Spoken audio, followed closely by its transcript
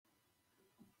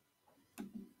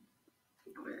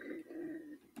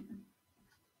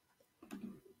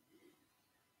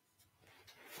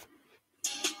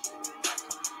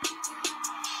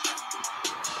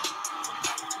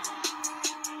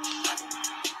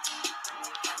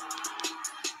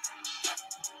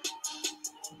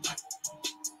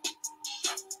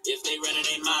they run in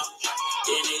their mouth.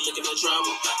 Then they looking for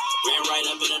trouble. Ran right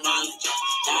up in the knowledge.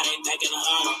 Now they back in the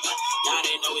huddle. Now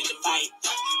they know we can fight.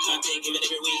 Content give it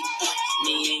every week.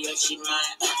 Me and your shit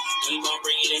mine. Keep on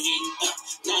bringing the heat.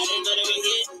 Now they know that we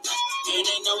hitting. And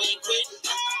they know we ain't quitting.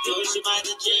 Yo, shit mind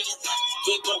the jigging.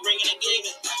 Keep on bringing the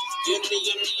giving. Unity,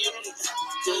 unity, unity.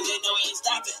 Cause they know we ain't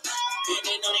stopping. And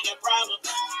they know they got problems.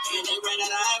 And they ran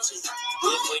out of options.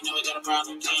 If we know we got a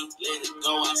problem, can't let it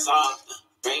go unsolved.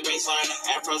 Brain race on the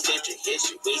Afrocentric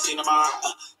history. We seen them all.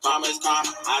 Karma's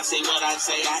karma. I see what I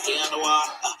say. I hear the wall.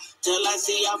 Till I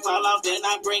see y'all fall off, then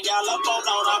I bring y'all up on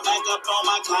note. I'm back up on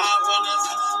my Clyde winners.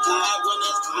 Clyde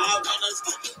winners. Clyde winners.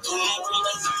 Clyde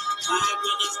winners. Clyde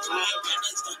winners. Clyde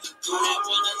winners. Clyde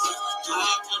winners.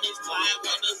 Clyde winners. Clyde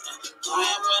winners.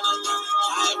 Clyde winners.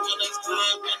 Clyde winners.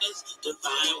 Clyde winners.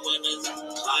 Divine winners.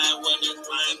 Clyde winners.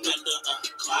 Clyde winners.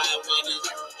 Clyde winners.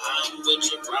 I'm with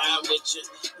you. Ride with you.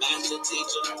 Master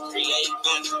teacher. Create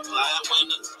master. Clyde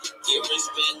winners. Give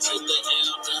respect to the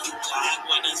elder. Clyde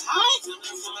winners. Hi.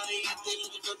 Somebody out there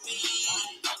looking for me.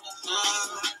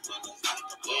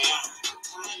 Yeah.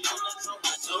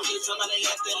 I told you somebody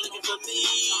out there looking for me.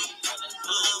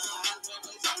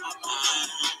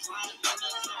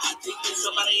 I think there's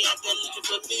somebody out there looking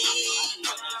for me.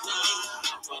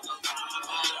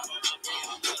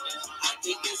 I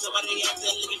think there's somebody out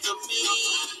there looking for me.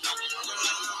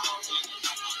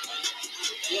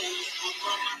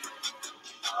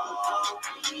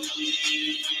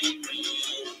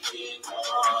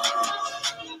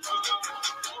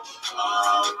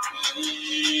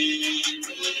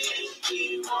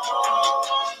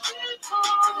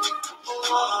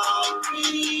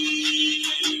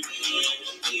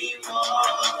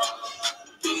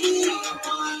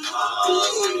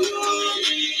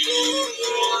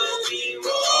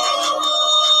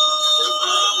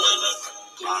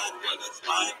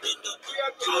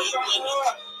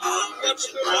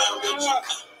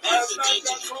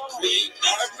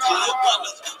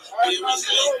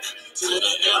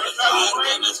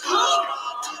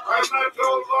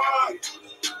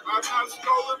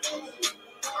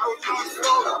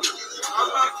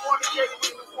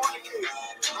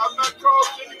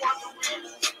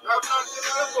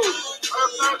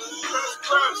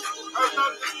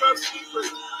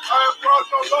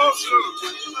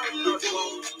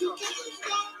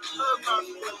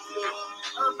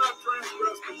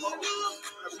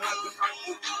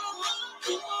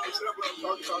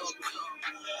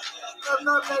 I've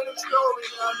not made a story,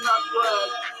 I've not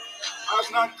bragged,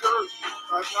 I've not cursed,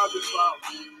 I've not defiled,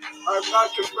 I've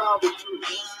not confounded truth,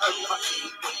 I've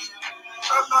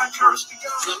not cursed the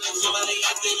God. Somebody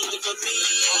out there looking for me.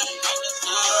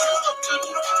 Somebody out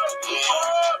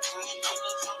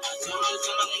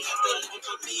there looking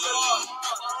for me.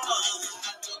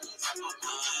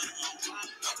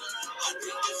 I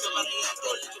think there's somebody out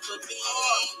there looking for me.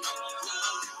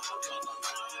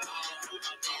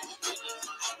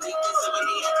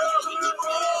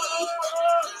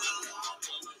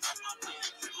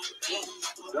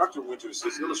 Dr. Winters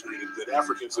has illustrated that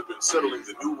Africans have been settling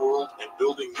the New World and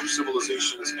building new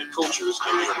civilizations and cultures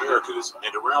in the Americas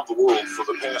and around the world for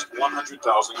the past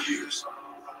 100,000 years.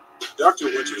 Dr.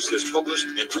 Winters has published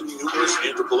and written numerous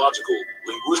anthropological,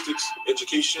 linguistics,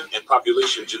 education, and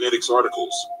population genetics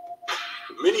articles.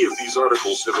 Many of these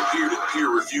articles have appeared in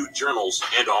peer-reviewed journals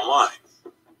and online.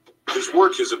 His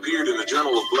work has appeared in the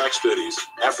Journal of Black Studies,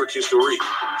 Afrohistory,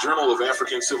 Journal of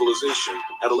African Civilization,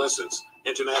 Adolescence,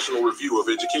 International Review of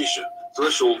Education,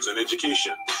 Thresholds in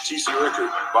Education, TC Record,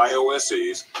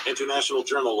 Bioessays, International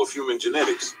Journal of Human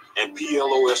Genetics, and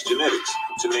PLOS Genetics,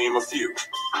 to name a few.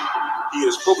 He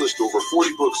has published over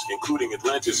 40 books, including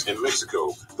Atlantis and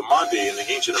Mexico, The Mande in the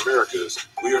Ancient Americas,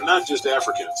 We Are Not Just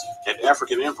Africans, and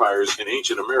African Empires in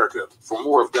Ancient America. For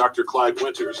more of Dr. Clyde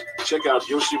Winters, check out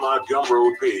Yoshimad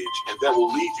Gumroad page, and that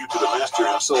will lead you to the master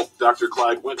himself, Dr.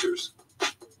 Clyde Winters.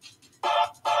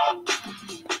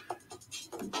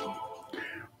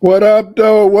 What up,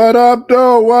 though? What up,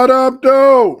 though? What up,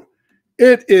 though?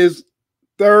 It is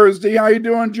Thursday. How you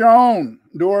doing, Joan?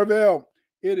 Dorville.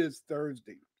 It is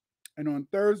Thursday. And on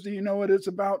Thursday, you know what it's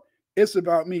about? It's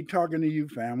about me talking to you,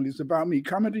 family. It's about me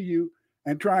coming to you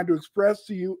and trying to express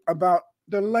to you about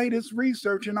the latest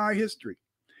research in our history.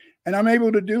 And I'm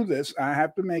able to do this. I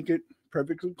have to make it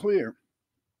perfectly clear.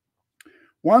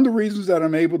 One of the reasons that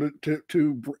I'm able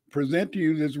to present to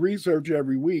you this research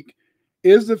every week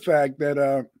is the fact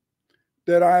that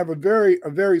that I have a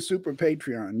very super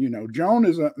Patreon. You know, Joan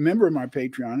is a member of my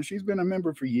Patreon. She's been a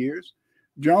member for years.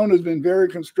 Joan has been very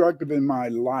constructive in my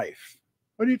life.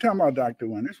 What are you talking about, Dr.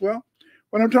 Winters? Well,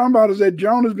 what I'm talking about is that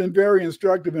Joan has been very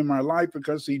instructive in my life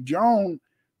because, see, Joan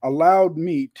allowed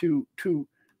me to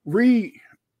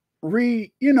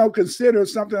consider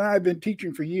something I've been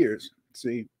teaching for years.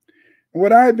 See, and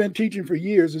what I've been teaching for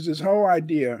years is this whole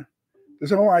idea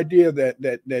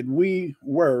that we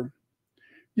were,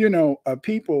 a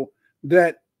people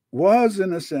that was,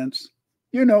 in a sense,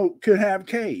 could have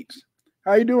CAIDS.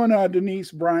 How you doing,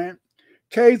 Denise Bryant?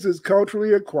 CAIDS is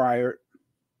culturally acquired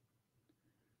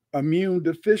immune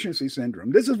deficiency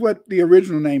syndrome. This is what the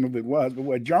original name of it was. But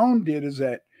what Joan did is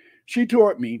that she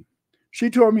taught me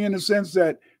in the sense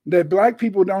that Black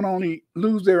people don't only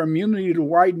lose their immunity to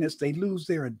whiteness, they lose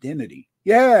their identity.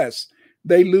 Yes,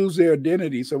 they lose their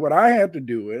identity. So what I had to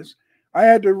do is I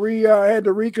had to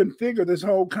reconfigure this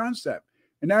whole concept.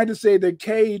 And I had to say that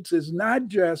CAIDS is not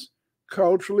just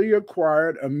culturally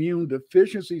acquired immune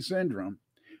deficiency syndrome,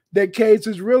 that CAIDS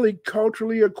is really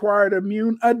culturally acquired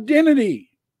immune identity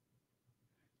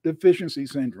deficiency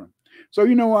syndrome. So,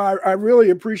 I really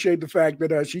appreciate the fact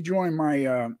that she joined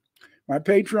my my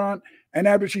Patreon. And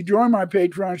after she joined my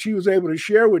Patreon, she was able to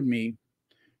share with me,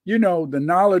 the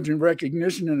knowledge and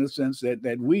recognition in the sense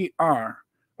that we are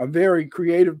a very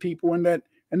creative people and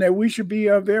that we should be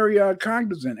very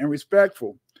cognizant and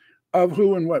respectful of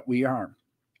who and what we are.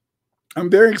 I'm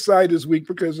very excited this week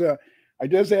because I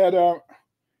just had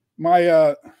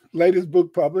my latest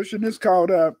book published, and it's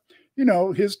called,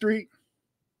 History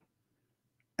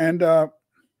and,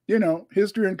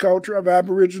 History and Culture of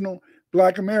Aboriginal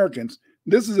Black Americans.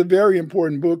 This is a very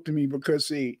important book to me because,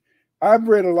 see, I've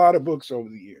read a lot of books over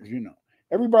the years,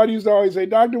 Everybody used to always say,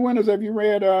 Dr. Winters, have you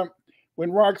read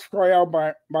When Rocks Cry Out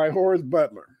by Horace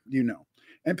Butler,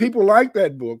 And people like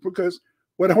that book because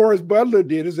what Horace Butler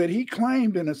did is that he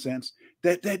claimed, in a sense,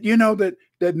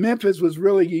 that Memphis was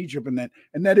really Egypt and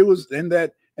that it was and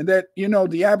that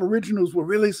the Aboriginals were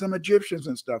really some Egyptians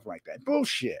and stuff like that.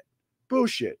 Bullshit.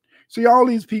 See, all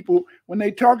these people, when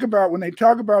they talk about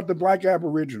the Black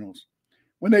Aboriginals,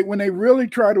 when they really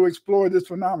try to explore this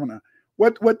phenomena,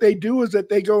 what they do is that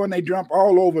they go and they jump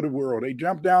all over the world. They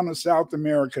jump down to South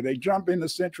America, they jump into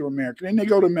Central America, then they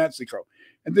go to Mexico,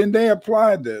 and then they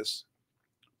apply this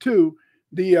to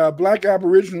the Black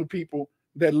Aboriginal people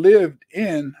that lived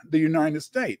in the United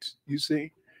States, you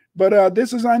see. But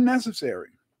this is unnecessary.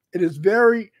 It is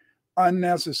very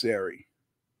unnecessary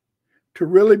to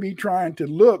really be trying to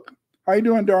look. How you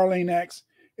doing, Darlene X?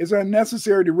 It's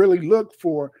unnecessary to really look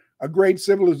for a great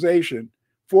civilization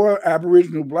for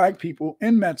Aboriginal Black people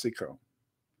in Mexico,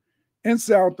 in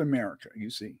South America, you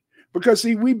see. Because,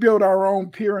 see, we built our own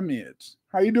pyramids.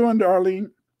 How you doing, Darlene?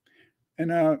 And,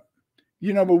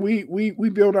 but we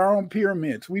built our own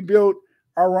pyramids. We built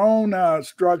our own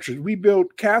structures. We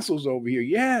built castles over here.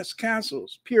 Yes,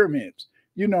 castles, pyramids.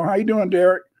 How you doing,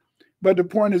 Derek? But the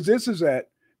point is this, is that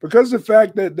because of the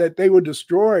fact that they were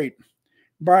destroyed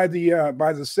by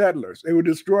the settlers, they were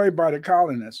destroyed by the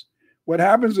colonists, what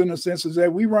happens in a sense is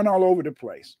that we run all over the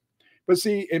place. But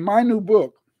see, in my new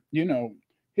book,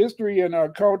 History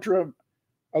and Culture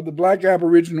of the Black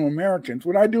Aboriginal Americans,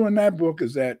 what I do in that book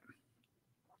is that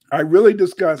I really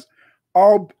discuss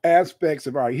all aspects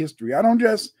of our history. I don't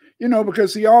just,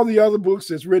 because see, all the other books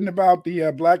that's written about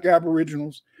the Black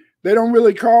Aboriginals, they don't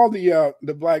really call the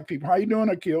Black people. How you doing,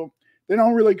 Akil? They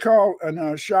don't really call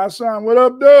Shah San, what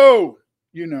up, though?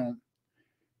 But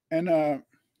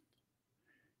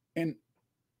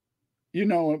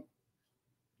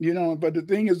the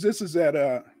thing is this, is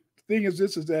that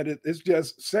it's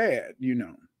just sad,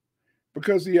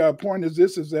 because the point is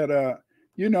this, is that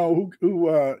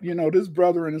this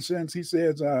brother, in a sense, he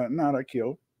says, not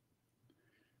Akil.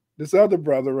 This other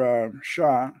brother,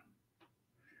 Shah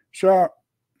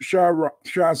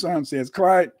San says,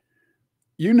 Clyde,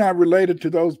 you're not related to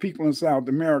those people in South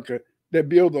America that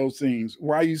build those things.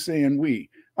 Why are you saying we?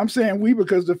 I'm saying we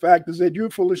because the fact is that you're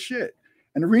full of shit.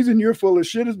 And the reason you're full of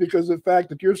shit is because of the fact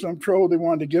that you're some troll that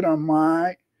wanted to get on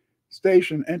my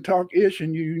station and talk ish.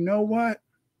 And you know what?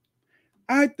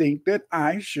 I think that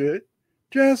I should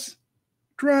just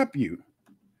drop you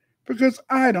because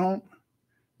I don't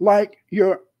like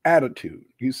your attitude,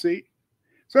 you see?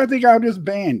 So I think I'll just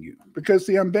ban you because,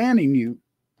 see, I'm banning you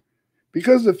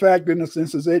because the fact, in a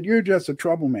sense, is that you're just a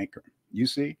troublemaker, you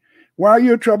see? Why are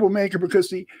you a troublemaker? Because,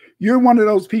 see, you're one of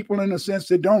those people, in a sense,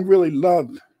 that don't really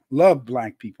love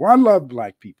Black people. I love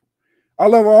Black people. I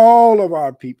love all of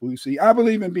our people, you see. I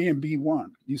believe in being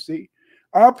B1, you see.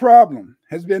 Our problem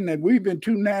has been that we've been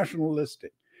too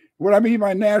nationalistic. What I mean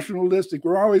by nationalistic,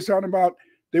 we're always talking about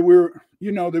that we're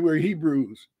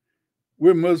Hebrews,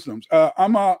 we're Muslims.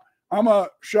 I'm a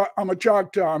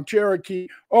Choctaw, I'm Cherokee.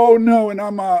 Oh no, and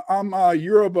I'm a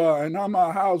Yoruba, and I'm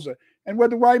a Hausa. And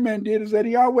what the white man did is that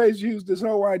he always used this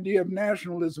whole idea of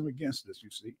nationalism against us,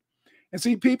 you see. And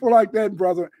see, people like that,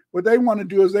 brother, what they want to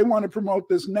do is they want to promote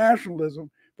this nationalism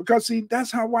because, see,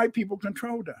 that's how white people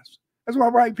controlled us. That's why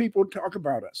white people talk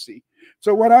about us, see.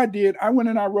 So what I did, I went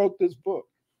and I wrote this book.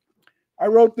 I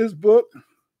wrote this book,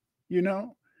 you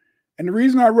know, and the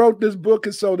reason I wrote this book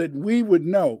is so that we would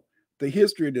know the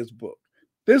history of this book.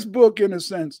 This book, in a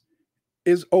sense,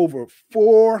 is over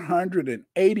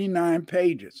 489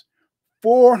 pages.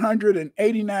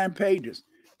 489 pages.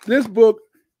 This book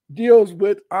deals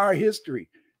with our history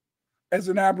as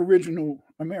an Aboriginal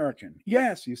American.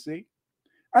 Yes, you see.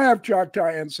 I have Choctaw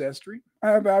ancestry. I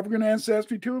have African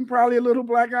ancestry too, and probably a little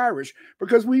Black Irish,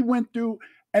 because we went through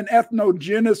an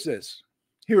ethnogenesis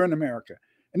here in America.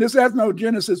 And this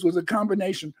ethnogenesis was a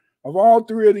combination of all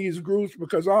three of these groups,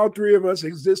 because all three of us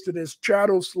existed as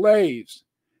chattel slaves,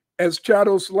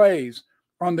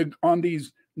 on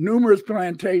these numerous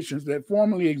plantations that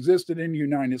formerly existed in the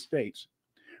United States.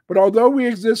 But although we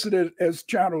existed as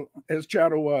chattel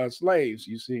slaves,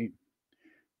 you see,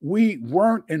 we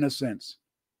weren't, in a sense,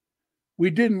 we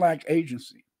didn't lack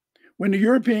agency. When the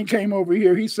European came over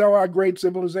here, he saw our great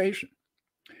civilization.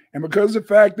 And because of the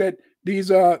fact that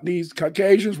these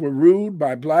Caucasians were ruled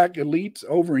by Black elites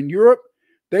over in Europe,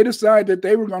 they decided that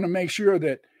they were going to make sure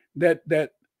that the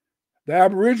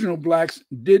Aboriginal Blacks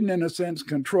didn't, in a sense,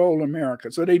 control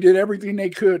America. So they did everything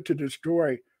they could to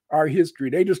destroy our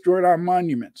history. They destroyed our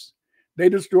monuments. They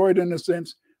destroyed, in a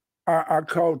sense, our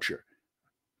culture.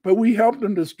 But we helped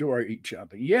them destroy each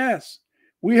other. Yes,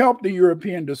 we helped the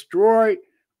European destroy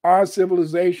our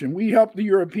civilization. We helped the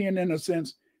European, in a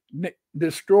sense,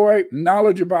 destroy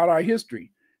knowledge about our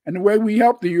history. And the way we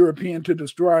helped the European to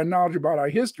destroy our knowledge about our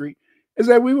history is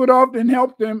that we would often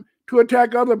help them to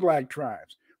attack other Black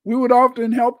tribes. We would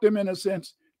often help them, in a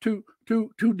sense, to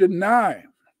deny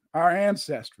our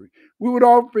ancestry. We would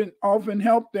often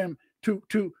help them to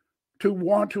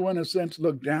want to, in a sense,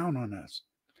 look down on us.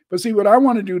 But see, what I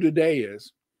want to do today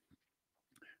is,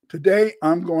 today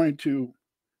I'm going to,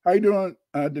 how you doing,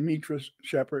 Demetrius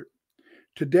Shepard?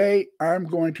 Today I'm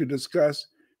going to discuss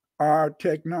our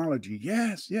technology.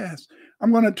 Yes, yes.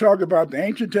 I'm going to talk about the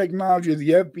ancient technology of the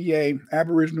FBA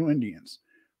Aboriginal Indians.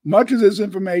 Much of this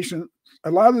information,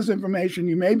 a lot of this information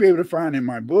you may be able to find in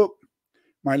my book,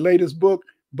 my latest book,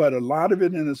 but a lot of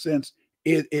it, in a sense,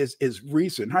 it is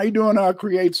recent. How you doing,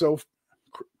 Create So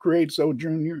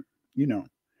Junior? You know,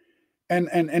 and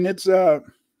it's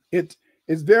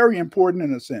very important,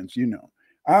 in a sense. You know,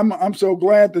 I'm so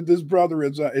glad that this brother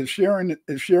is sharing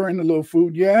the little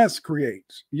food. Yes,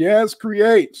 creates. Yes,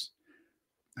 creates.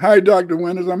 Hi, Dr.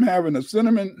 Winters. I'm having a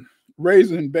cinnamon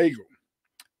raisin bagel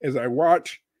as I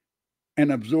watch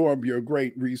and absorb your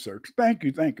great research. Thank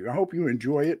you, thank you. I hope you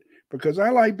enjoy it, because I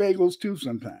like bagels too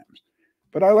sometimes.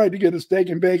 But I like to get a steak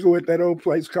and bagel at that old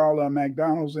place called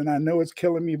McDonald's, and I know it's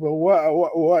killing me, but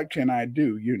what can I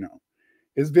do? You know,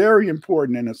 it's very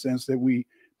important, in a sense, that we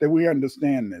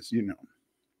understand this. You know,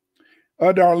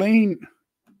 Darlene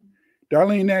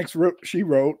X she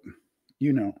wrote,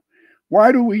 you know,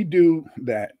 why do we do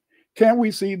that? Can't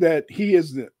we see that he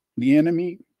is the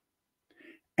enemy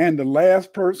and the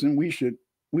last person we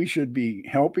should be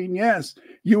helping? Yes,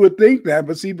 you would think that,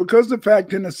 but see, because the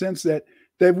fact, in a sense, that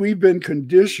we've been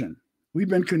conditioned,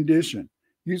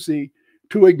 you see,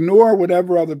 to ignore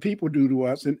whatever other people do to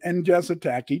us and just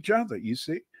attack each other, you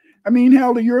see. I mean,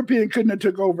 hell, the European couldn't have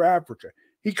took over Africa.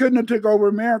 He couldn't have took over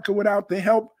America without the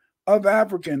help of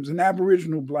Africans and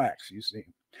Aboriginal Blacks, you see.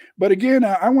 But again,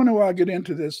 I want to get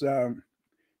into this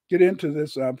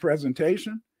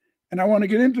presentation. And I want to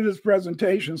get into this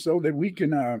presentation so that we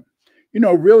can, you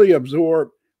know, really absorb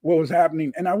what was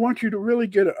happening. And I want you to really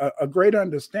get a great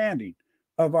understanding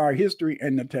of our history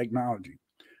and the technology.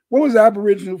 What was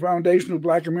Aboriginal foundational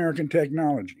Black American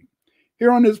technology?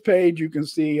 Here on this page, you can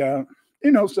see, you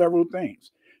know, several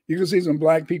things. You can see some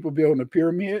Black people building a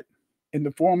pyramid in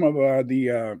the form of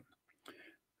the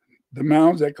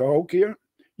mounds at Cahokia.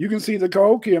 You can see the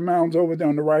Cahokia mounds over there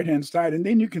on the right-hand side. And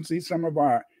then you can see some of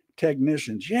our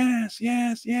technicians. Yes,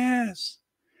 yes, yes.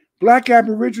 Black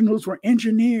Aboriginals were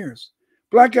engineers.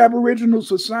 Black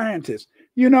Aboriginals were scientists.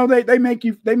 You know, they make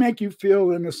you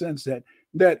feel, in a sense,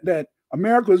 that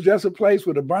America was just a place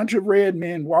with a bunch of red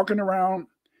men walking around,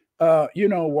 you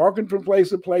know, walking from place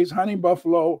to place, hunting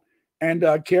buffalo, and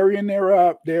carrying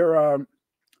their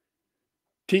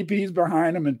teepees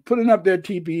behind them and putting up their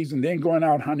teepees and then going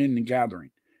out hunting and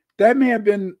gathering. That may have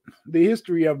been the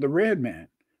history of the red man,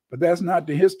 but that's not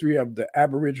the history of the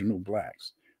Aboriginal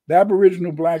Blacks. The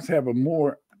Aboriginal Blacks have a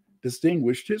more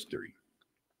distinguished history.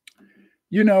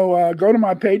 You know, go to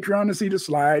my Patreon to see the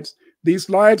slides. These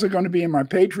slides are going to be in my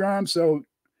Patreon.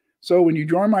 So when you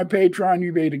join my Patreon,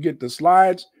 you'll be able to get the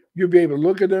slides You'll be able to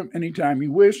look at them anytime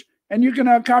you wish, and you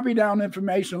can copy down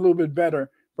information a little bit better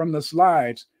from the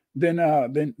slides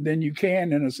than you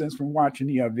can, in a sense, from watching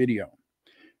the video.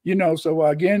 So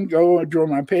again, go join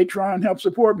my Patreon, help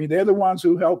support me. They're the ones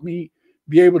who help me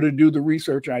be able to do the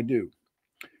research I do.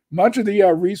 Much of the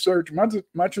research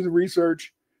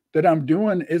that I'm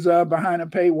doing is behind a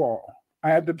paywall. I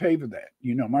have to pay for that.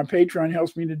 My Patreon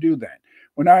helps me to do that.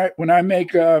 When I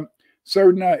make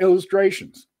certain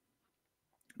illustrations,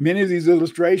 many of these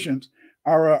illustrations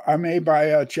are made by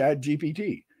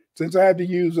ChatGPT. Since I have to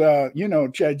use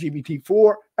ChatGPT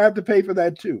 4, I have to pay for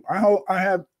that too. I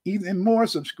have even more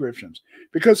subscriptions,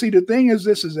 because see, the thing is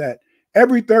that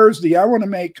every Thursday I want to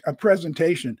make a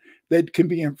presentation that can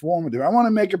be informative. I want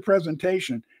to make a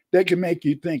presentation that can make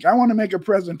you think. I want to make a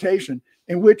presentation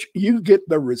in which you get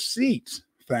the receipts,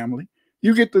 family.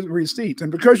 You get the receipts.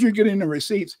 And because you're getting the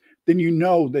receipts, then you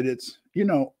know that it's,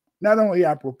 not only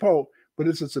apropos, but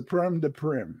it's a supreme de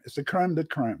creme. It's a creme de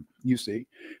creme, you see.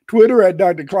 Twitter at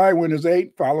Dr. Clyde Winters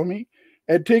 8. Follow me.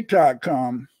 At TikTok,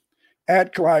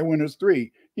 at Clyde Winters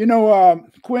 3.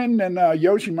 Quentin and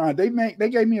Yoshima, they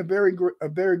gave me a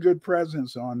very good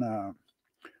presence on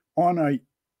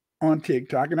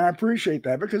TikTok, and I appreciate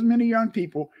that, because many young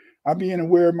people are being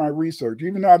aware of my research.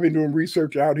 Even though I've been doing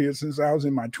research out here since I was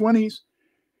in my 20s,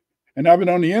 and I've been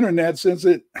on the internet since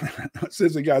it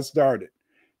got started.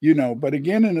 But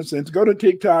again, in a sense, go to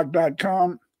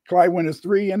TikTok.com, Clyde Winters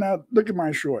 3, and look at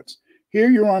my shorts.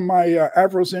 Here you're on my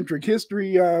Afrocentric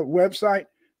History website.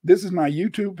 This is my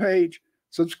YouTube page.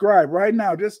 Subscribe right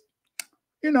now. Just,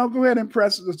 go ahead and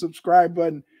press the subscribe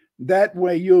button. That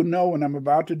way you'll know when I'm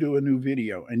about to do a new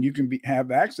video, and you can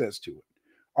have access to it.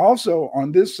 Also,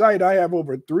 on this site, I have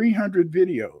over 300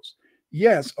 videos.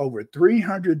 Yes, over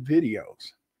 300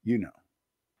 videos,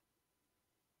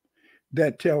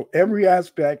 that tell every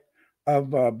aspect of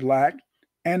Black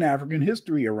and African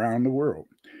history around the world.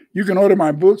 You can order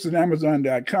my books at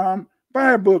Amazon.com.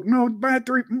 Buy a book. No, buy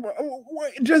 3.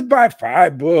 Just buy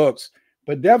 5 books,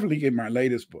 but definitely get my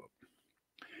latest book.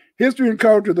 History and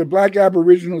Culture of the Black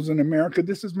Aboriginals in America.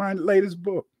 This is my latest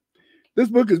book. This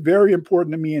book is very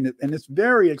important to me, and it's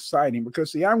very exciting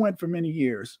because, see, I went for many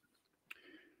years.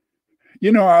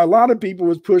 A lot of people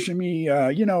was pushing me,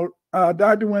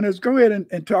 Dr. Winters, go ahead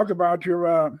and talk about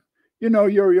your,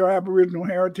 your Aboriginal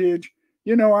heritage.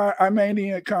 I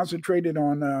mainly concentrated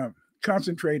on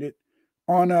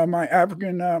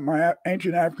my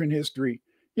ancient African history.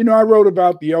 I wrote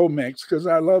about the Olmecs because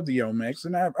I love the Olmecs,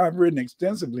 and I've written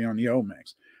extensively on the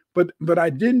Olmecs. But I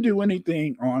didn't do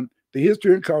anything on the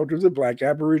history and cultures of Black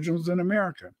Aboriginals in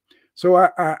America. So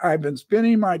I've been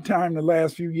spending my time the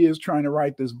last few years trying to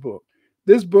write this book.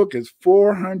 This book is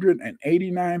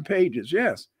 489 pages.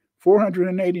 Yes,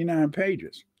 489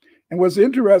 pages. And what's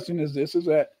interesting is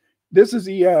that this is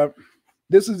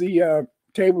the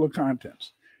table of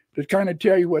contents to kind of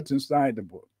tell you what's inside the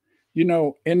book.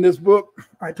 In this book,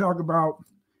 I talk about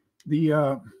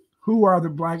who are the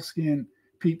Black-skinned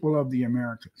people of the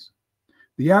Americas.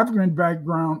 The African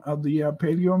background of the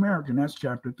Paleo-American, that's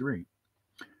chapter 3.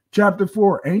 Chapter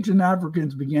 4, ancient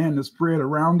Africans began to spread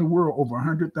around the world over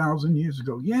 100,000 years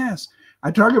ago. Yes,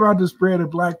 I talk about the spread of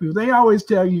Black people. They always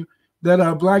tell you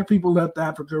that Black people left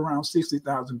Africa around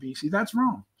 60,000 BC. That's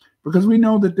wrong, because we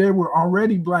know that there were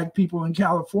already Black people in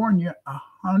California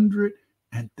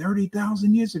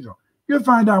 130,000 years ago. You'll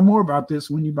find out more about this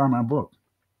when you buy my book.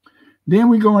 Then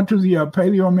we go into the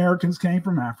Paleo-Americans came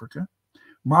from Africa,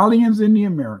 Malians in the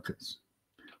Americas.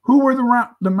 Who were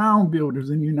the mound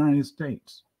builders in the United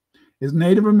States? Is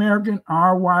Native American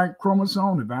RY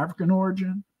chromosome of African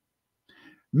origin?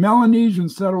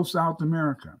 Melanesians settled South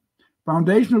America.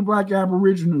 Foundational Black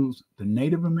Aboriginals, the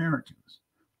Native Americans.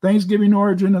 Thanksgiving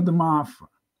origin of the Mafa.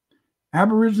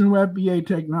 Aboriginal FBA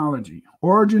technology.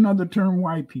 Origin of the term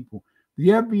white people. The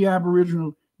FBA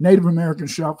Aboriginal Native American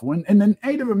Shuffle. And the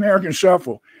Native American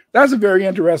Shuffle, that's a very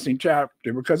interesting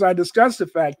chapter, because I discussed the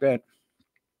fact that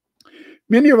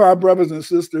many of our brothers and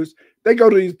sisters, they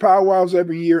go to these powwows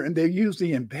every year and they're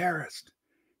usually embarrassed.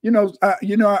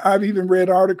 I've even read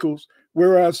articles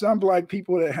where some Black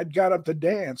people that had got up to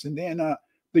dance, and then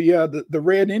the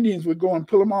Red Indians would go and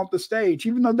pull them off the stage,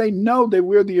 even though they know that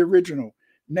we're the original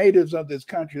natives of this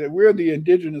country, that we're the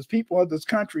indigenous people of this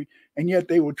country, and yet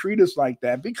they will treat us like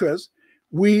that because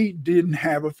we didn't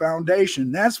have a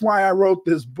foundation. That's why I wrote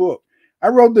this book. I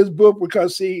wrote this book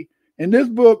because, see, in this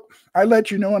book, I let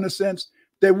you know, in a sense,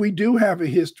 that we do have a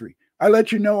history. I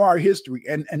let you know our history.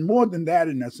 And more than that,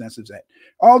 in a sense, is that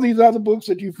all these other books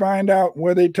that you find out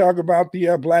where they talk about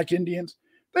the Black Indians,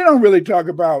 they don't really talk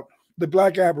about the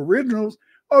Black Aboriginals.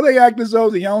 Oh, they act as though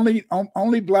the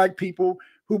only Black people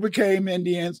who became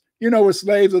Indians were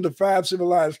slaves of the 5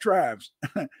 civilized tribes.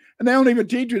 And they don't even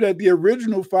teach you that the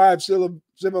original 5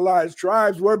 civilized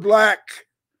tribes were black,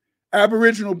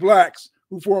 Aboriginal blacks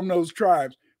who formed those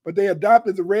tribes. But they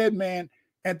adopted the red man,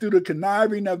 and through the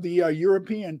conniving of the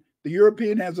European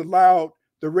has allowed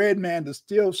the red man to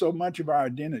steal so much of our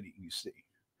identity, you see.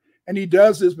 And he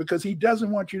does this because he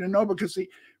doesn't want you to know, because see,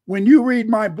 when you read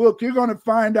my book, you're going to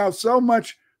find out so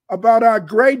much about our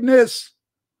greatness.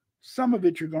 Some of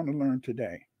it you're going to learn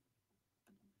today.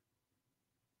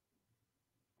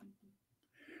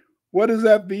 What is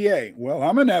FBA? Well,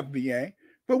 I'm an FBA,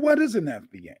 but what is an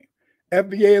FBA?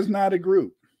 FBA is not a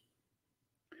group.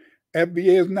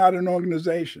 FBA is not an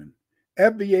organization.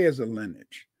 FBA is a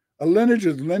lineage. A lineage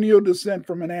is lineal descent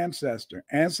from an ancestor,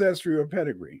 ancestry or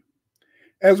pedigree.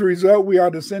 As a result, we are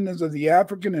descendants of the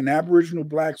African and Aboriginal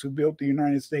blacks who built the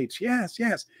United States. Yes,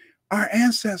 our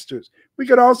ancestors. We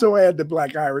could also add the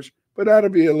Black Irish, but that'll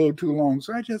be a little too long.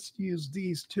 So I just use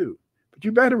these two. But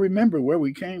you better remember where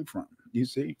we came from, you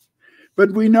see.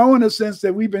 But we know in a sense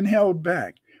that we've been held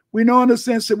back. We know in a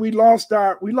sense that we lost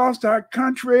our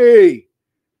country.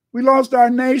 We lost our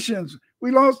nations.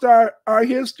 We lost our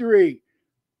history.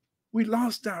 We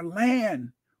lost our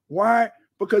land. Why?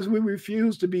 Because we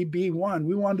refused to be B1.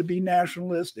 We wanted to be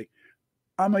nationalistic.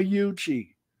 I'm a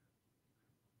Yuchi.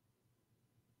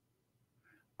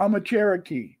 I'm a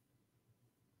Cherokee.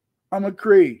 I'm a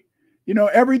Cree.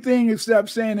 Everything except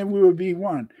saying that we were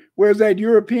B1. Whereas that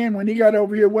European, when he got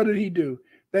over here, what did he do?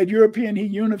 That European, he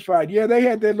unified. Yeah, they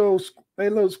had their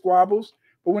little squabbles,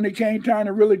 but when it came time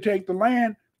to really take the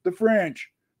land, the French,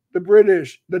 the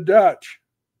British, the Dutch,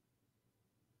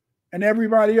 and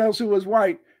everybody else who was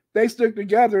white, they stuck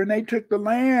together and they took the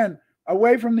land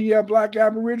away from the black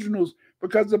Aboriginals,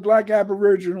 because the black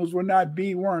Aboriginals were not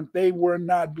B1. They were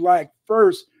not black.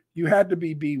 First, you had to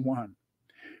be B1.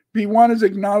 B1 is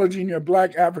acknowledging your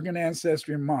black African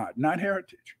ancestry and mod, not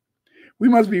heritage. We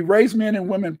must be race men and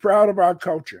women proud of our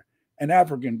culture and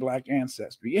African black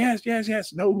ancestry.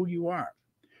 Yes, know who you are.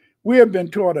 We have been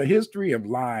taught a history of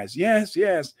lies. Yes.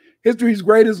 History's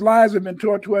greatest lies have been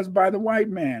taught to us by the white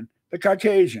man, the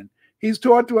Caucasian. He's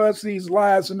taught to us these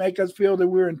lies to make us feel that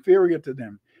we're inferior to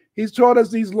them. He's taught us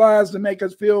these lies to make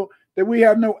us feel that we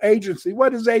have no agency.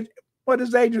 What is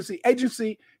agency?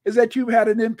 Agency is that you've had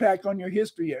an impact on your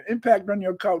history, an impact on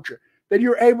your culture, that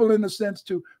you're able, in a sense,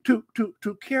 to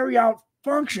carry out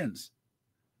functions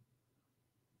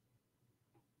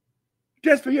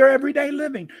just for your everyday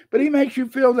living. But he makes you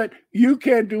feel that you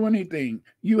can't do anything.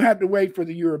 You have to wait for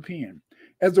the European.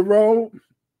 As the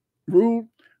rule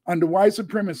under white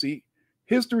supremacy,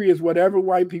 history is whatever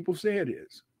white people say it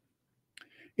is.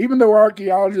 Even though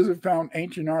archaeologists have found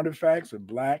ancient artifacts of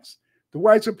blacks, the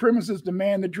white supremacists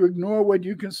demand that you ignore what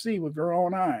you can see with your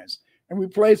own eyes and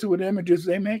replace it with images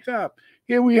they make up.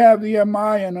 Here we have the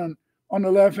Mayan on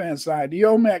the left-hand side, the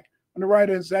Olmec on the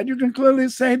right-hand side. You can clearly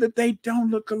say that they don't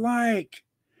look alike.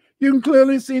 You can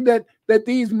clearly see that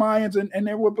these Mayans, and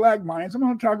there were black Mayans. I'm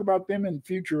going to talk about them in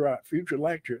future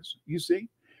lectures, you see.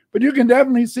 But you can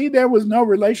definitely see there was no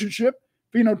relationship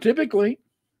phenotypically.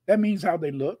 That means how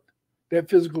they looked, their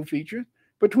physical features,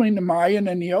 between the Mayan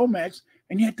and the Olmecs.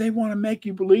 And yet they want to make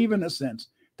you believe, in a sense,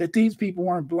 that these people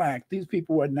weren't black, these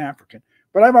people weren't African.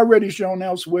 But I've already shown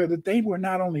elsewhere that they were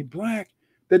not only black,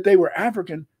 that they were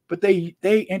African, but they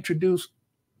introduced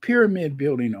pyramid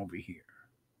building over here.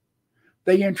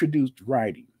 They introduced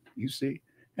writing, you see,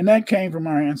 and that came from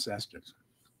our ancestors.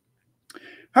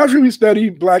 How should we study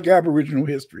black Aboriginal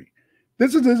history?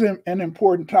 This is an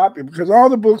important topic, because all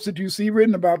the books that you see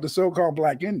written about the so-called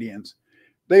black Indians,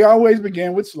 they always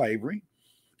begin with slavery,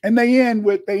 and they end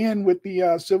with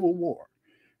the Civil War.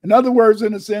 In other words,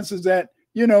 in a sense, is that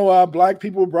black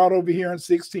people were brought over here in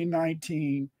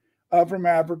 1619 from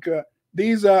Africa.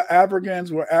 These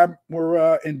Africans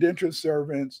were indentured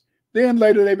servants. Then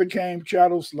later they became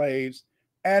chattel slaves,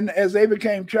 and as they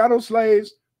became chattel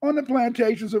slaves on the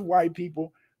plantations of white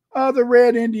people, the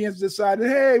Red Indians decided,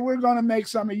 hey, we're going to make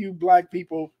some of you black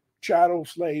people chattel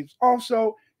slaves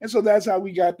also. And so that's how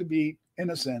we got to be, in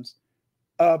a sense,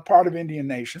 part of Indian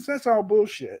nations. That's all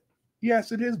bullshit.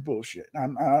 Yes, it is bullshit.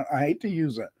 I hate to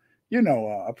use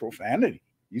a profanity,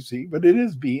 you see, but it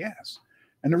is BS.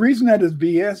 And the reason that is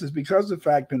BS is because the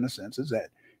fact, in a sense, is that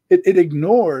it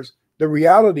ignores the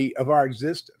reality of our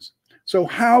existence. So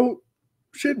how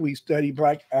should we study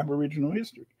black Aboriginal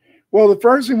history? Well, the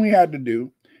first thing we had to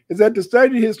do is that to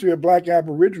study the history of black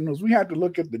Aboriginals, we had to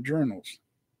look at the journals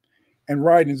and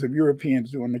writings of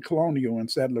Europeans during the colonial and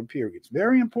settler periods.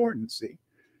 Very important, see.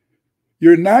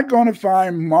 You're not going to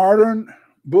find modern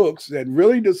books that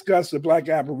really discuss the black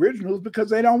Aboriginals because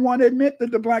they don't want to admit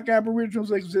that the black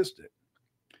Aboriginals existed.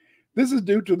 This is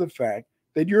due to the fact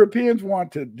that Europeans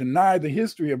want to deny the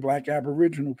history of Black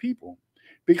Aboriginal people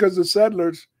because the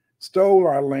settlers stole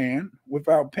our land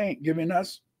without giving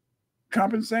us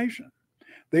compensation.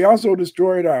 They also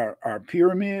destroyed our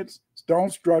pyramids, stone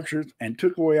structures, and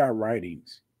took away our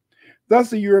writings. Thus,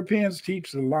 the Europeans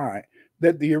teach the lie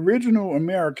that the original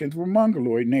Americans were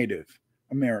Mongoloid Native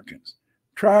Americans,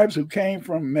 tribes who came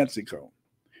from Mexico,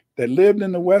 that lived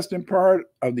in the western part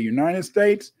of the United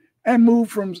States and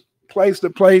moved from place to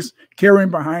place, carrying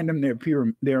behind them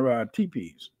their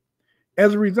teepees.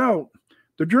 As a result,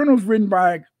 the journals written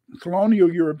by colonial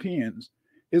Europeans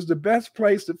is the best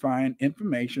place to find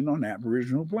information on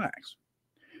Aboriginal Blacks.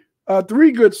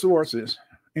 Three good sources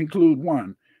include: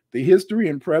 one, The History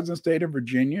and Present State of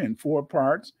Virginia in 4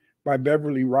 parts by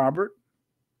Beverly Robert.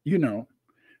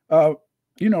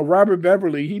 Robert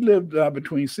Beverly, he lived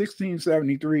between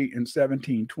 1673 and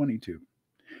 1722.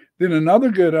 Then another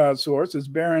good source is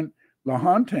Baron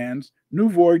Lahontan's New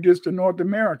Voyages to North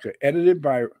America, edited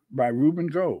by Reuben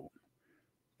Gold,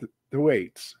 the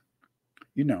Waits.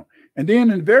 And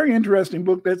then a very interesting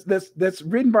book that's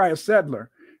written by a settler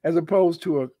as opposed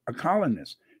to a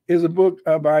colonist is a book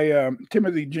by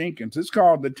Timothy Jenkins. It's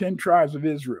called The 10 Tribes of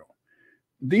Israel.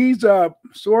 These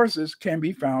sources can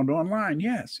be found online.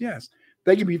 Yes,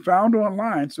 they can be found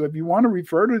online. So if you want to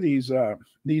refer to these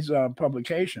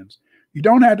publications, you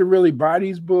don't have to really buy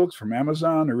these books from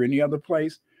Amazon or any other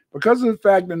place, because of the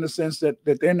fact, in the sense that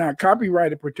they're not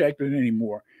copyrighted protected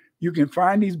anymore. You can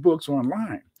find these books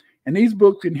online, and these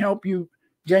books can help you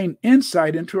gain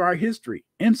insight into our history,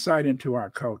 insight into our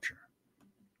culture.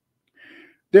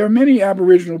 There are many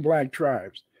Aboriginal Black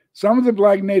tribes. Some of the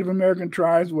Black Native American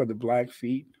tribes were the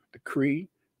Blackfeet, the Cree,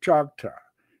 Choctaw,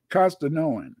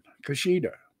 Costanoan,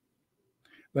 Kashida,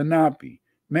 Lenape,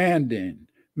 Mandan,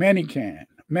 Manikan,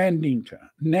 Mandinka,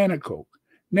 Nanakoke,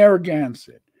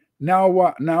 Narragansett,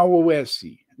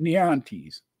 Nawawesi,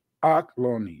 Neantes,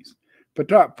 Ocklonis,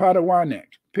 Patawanek,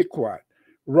 Pequot,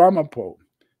 Ramapo,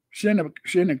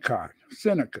 Shinnecock,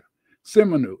 Seneca,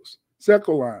 Seminoles,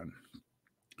 Secolan,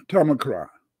 Tamakra,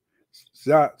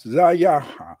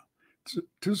 Zayaha,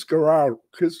 Tuscarora,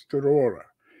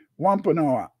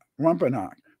 Wampanoag,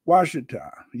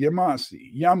 Washita,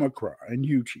 Yamasi, Yamakra, and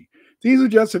Yuchi. These are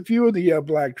just a few of the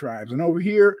Black tribes. And over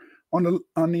here on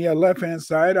the left-hand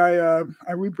side, I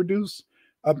reproduce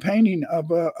a painting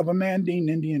of a Manding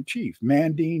Indian chief.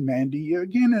 Mandi,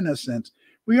 again, in a sense.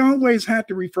 We always have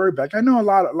to refer back. I know a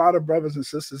lot of brothers and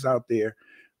sisters out there,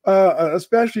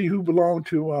 especially who belong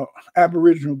to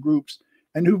Aboriginal groups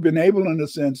and who've been able, in a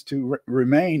sense, to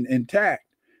remain intact.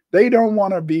 They don't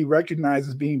want to be recognized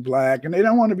as being Black, and they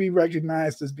don't want to be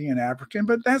recognized as being African,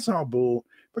 but that's all bull.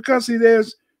 Because, see,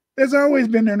 there's always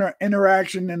been an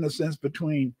interaction, in a sense,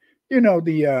 between,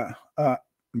 the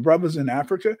brothers in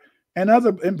Africa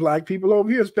and Black people over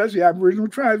here, especially Aboriginal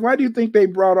tribes. Why do you think they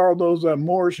brought all those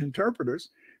Moorish interpreters?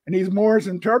 And these Moorish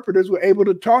interpreters were able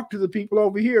to talk to the people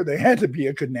over here. There had to be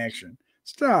a connection.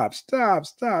 Stop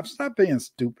being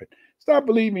stupid. Stop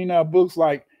believing books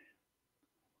like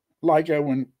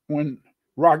when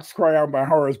Rocks Cry Out by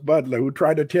Horace Butler, who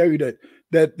tried to tell you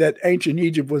that ancient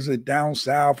Egypt was down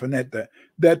south and that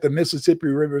the Mississippi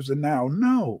River is the Nile.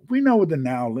 No, we know what the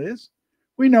Nile is.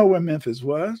 We know where Memphis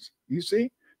was. You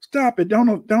see, stop it.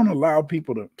 Don't allow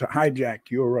people to hijack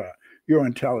your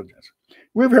intelligence.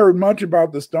 We've heard much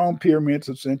about the stone pyramids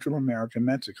of Central America and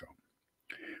Mexico.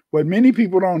 What many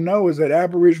people don't know is that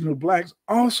Aboriginal Blacks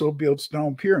also built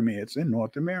stone pyramids in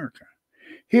North America.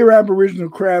 Here, Aboriginal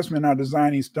craftsmen are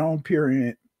designing stone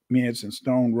pyramids and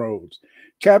stone roads,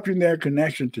 capturing their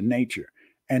connection to nature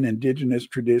and indigenous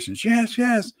traditions.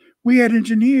 Yes, we had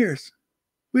engineers,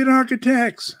 we had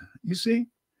architects, you see.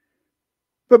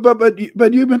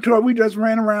 But you've been told we just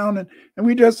ran around and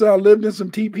we just lived in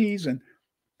some teepees and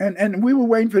we were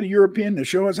waiting for the European to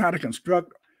show us how to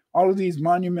construct all of these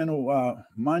monumental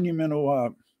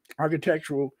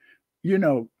architectural,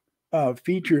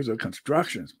 features of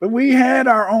constructions. But we had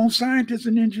our own scientists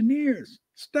and engineers.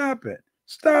 Stop it.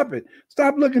 Stop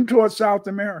looking towards South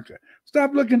America.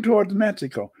 Stop looking towards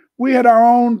Mexico. We had our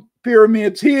own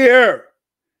pyramids here.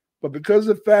 But because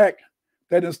of the fact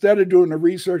that instead of doing the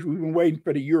research, we've been waiting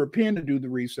for the European to do the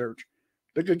research,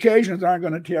 the Caucasians aren't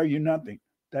going to tell you nothing.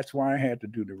 That's why I had to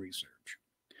do the research.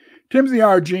 Timothy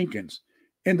R. Jenkins,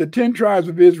 in the 10 Tribes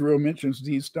of Israel, mentions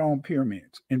these stone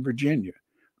pyramids in Virginia,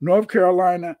 North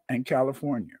Carolina, and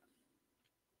California.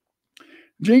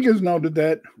 Jenkins noted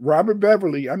that Robert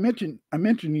Beverly, I mentioned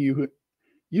to you,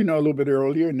 a little bit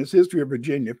earlier, in this History of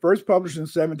Virginia, first published in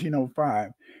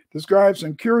 1705, describes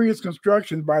some curious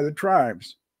constructions by the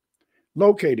tribes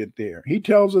located there. He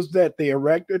tells us that they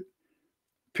erected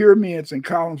pyramids and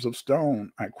columns of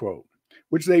stone, I quote,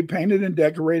 which they painted and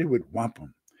decorated with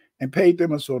wampum and paid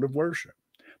them a sort of worship.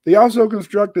 They also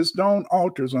constructed stone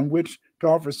altars on which to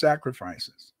offer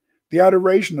sacrifices. The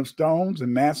adoration of stones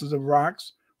and masses of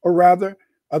rocks, or rather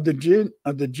of the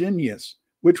genius,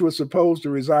 which was supposed to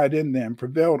reside in them,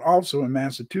 prevailed also in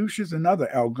Massachusetts and other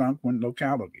Algonquin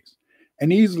localities,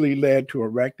 and easily led to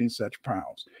erecting such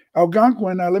piles.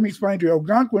 Algonquin, let me explain to you,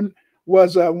 Algonquin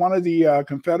was one of the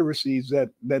confederacies that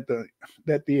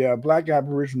the Black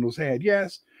Aboriginals had.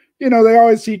 Yes, they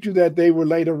always teach you that they were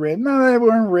later red. No, they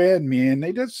weren't red men.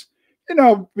 They just,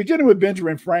 beginning with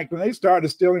Benjamin Franklin, they started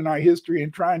stealing our history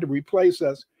and trying to replace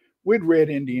us with red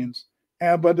Indians.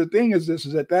 But the thing is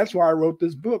that's why I wrote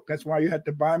this book. That's why you had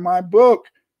to buy my book.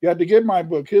 You had to get my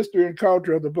book, History and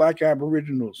Culture of the Black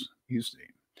Aboriginals, you see.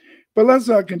 But let's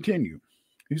continue.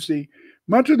 You see,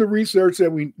 much of the research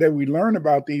that we learn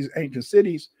about these ancient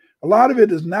cities, a lot of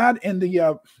it is not in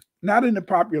the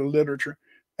popular literature.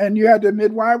 And you had to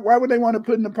admit, why would they want to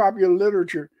put in the popular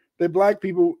literature that Black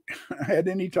people had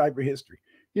any type of history?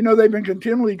 They've been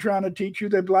continually trying to teach you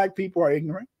that Black people are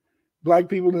ignorant, Black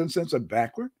people in the sense of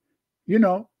backward,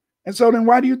 And so then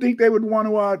why do you think they would want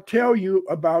to tell you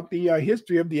about the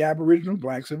history of the Aboriginal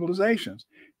Black civilizations?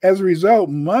 As a result,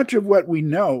 much of what we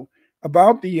know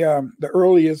about the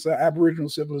earliest Aboriginal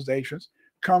civilizations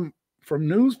come from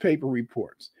newspaper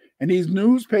reports. And these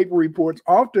newspaper reports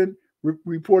often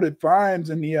reported finds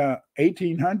in the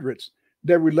 1800s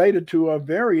that related to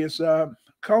various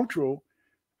cultural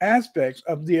aspects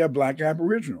of the Black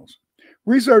Aboriginals.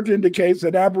 Research indicates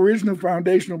that Aboriginal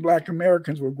foundational Black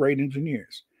Americans were great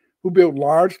engineers who built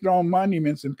large stone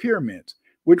monuments and pyramids,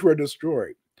 which were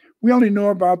destroyed. We only know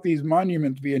about these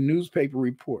monuments via newspaper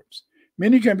reports.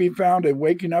 Many can be found at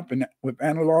Waking Up with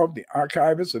Analog, the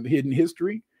Archivist of Hidden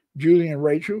History, Julian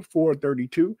Rachel,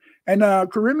 432, and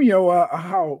Karimio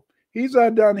Ahau. He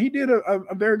did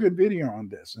a very good video on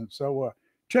this. And so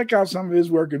check out some of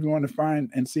his work if you want to find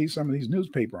and see some of these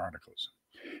newspaper articles.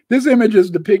 This image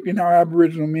is depicting how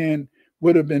Aboriginal men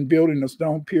would have been building a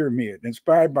stone pyramid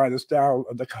inspired by the style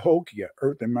of the Cahokia,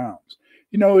 earthen mounds.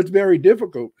 It's very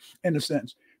difficult in a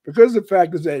sense because the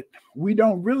fact is that we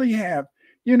don't really have,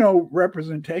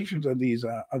 representations of these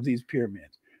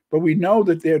pyramids, but we know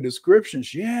that their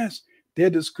descriptions, yes,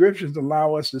 their descriptions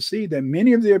allow us to see that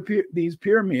many of these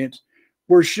pyramids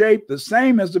were shaped the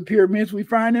same as the pyramids we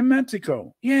find in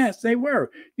Mexico. Yes, they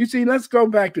were. You see, let's go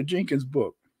back to Jenkins'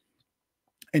 book.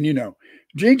 And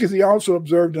Jenkins, he also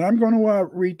observed, and I'm going to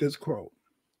read this quote.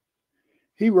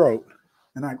 He wrote,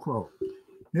 and I quote,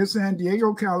 "Near San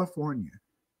Diego, California,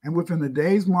 and within a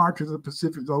day's march of the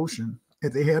Pacific Ocean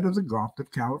at the head of the Gulf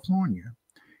of California,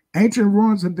 ancient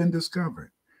ruins have been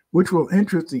discovered, which will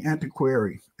interest the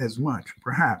antiquary as much,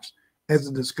 perhaps, as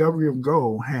the discovery of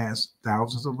gold has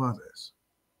thousands of others.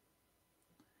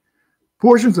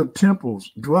 Portions of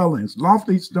temples, dwellings,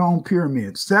 lofty stone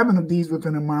pyramids, 7 of these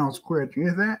within a mile square." Did you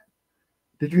hear that?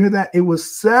 Did you hear that? It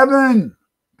was 7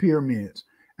 pyramids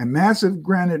and massive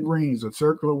granite rings of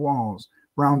circular walls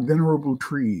round venerable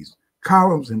trees,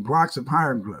 columns and blocks of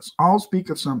hieroglyphs, all speak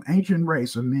of some ancient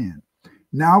race of men,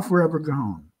 now forever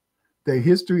gone, their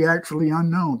history actually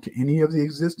unknown to any of the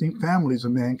existing families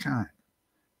of mankind.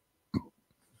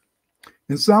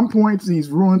 In some points, these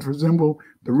ruins resemble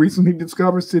the recently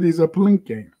discovered cities of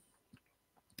Palenque,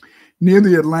 near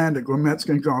the Atlantic or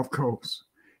Mexican Gulf Coast.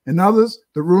 In others,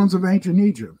 the ruins of ancient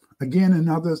Egypt. Again, in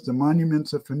others, the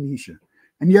monuments of Phoenicia.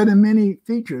 And yet, in many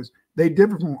features, they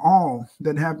differ from all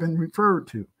that have been referred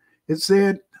to. It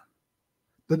said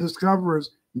the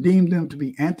discoverers deemed them to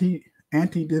be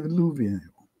antediluvian.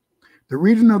 The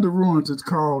region of the ruins is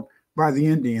called by the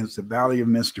Indians the Valley of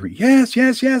Mystery. Yes,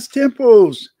 yes, yes,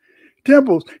 temples.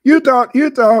 Temples. You thought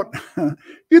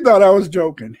I was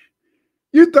joking.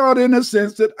 You thought in a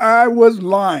sense that I was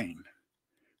lying.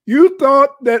 You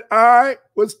thought that I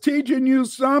was teaching you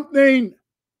something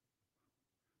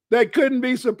that couldn't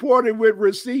be supported with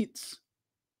receipts.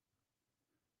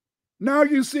 Now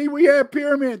you see we have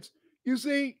pyramids. You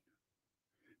see,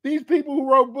 these people who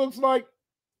wrote books like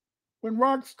When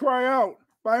Rocks Cry Out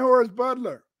by Horace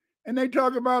Butler, and they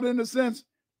talk about, in a sense,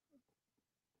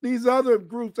 these other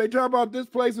groups, they talk about this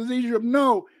place is Egypt.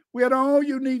 No, we had our own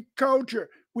unique culture.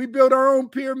 We built our own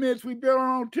pyramids. We built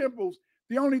our own temples.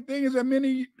 The only thing is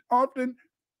that often,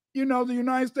 the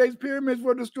United States pyramids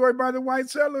were destroyed by the white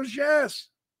settlers. Yes.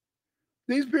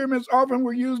 These pyramids often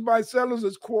were used by settlers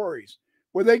as quarries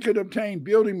where they could obtain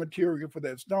building material for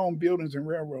their stone buildings and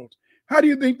railroads. How do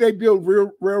you think they built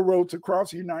railroads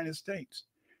across the United States?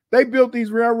 They built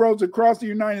these railroads across the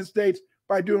United States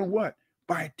by doing what?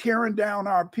 By tearing down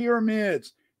our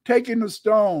pyramids, taking the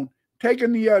stone,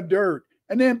 taking the dirt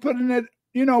and then putting it,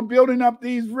 building up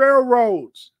these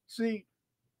railroads. See,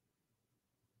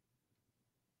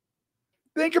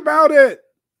 think about it.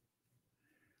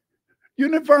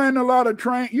 Unifying a lot of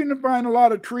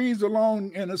trees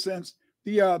along, in a sense,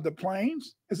 the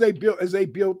plains as they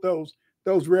built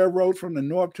those railroads from the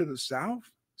north to the south.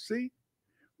 See,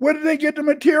 where did they get the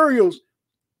materials?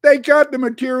 They got the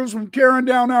materials from tearing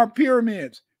down our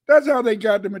pyramids. That's how they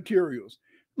got the materials.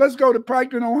 Let's go to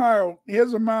Piketon, Ohio.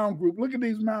 Here's a mound group. Look at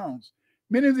these mounds.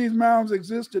 Many of these mounds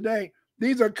exist today.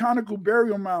 These are conical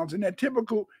burial mounds, and they're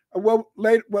typical of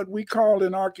what we call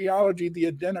in archaeology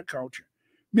the adenoculture.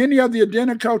 Many of the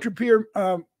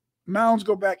adenoculture mounds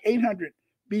go back 800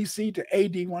 BC to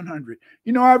AD 100.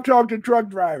 I've talked to truck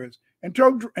drivers, and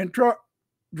truck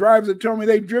drivers have told me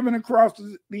they've driven across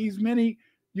these many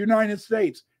United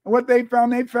States. And what they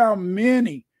found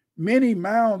many, many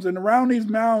mounds, and around these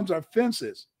mounds are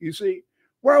fences. You see,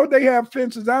 why would they have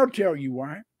fences? I'll tell you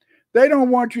why. They don't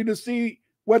want you to see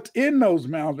what's in those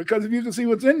mounds, because if you can see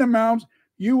what's in the mounds,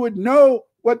 you would know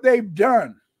what they've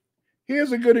done.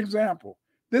 Here's a good example.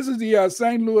 This is the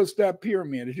St. Louis Step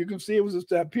Pyramid. As you can see, it was a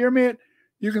step pyramid.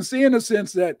 You can see in a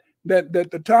sense that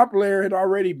the top layer had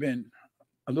already been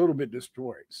a little bit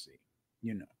destroyed. See,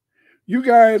 you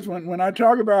guys, when I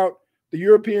talk about the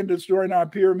European destroying our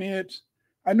pyramids,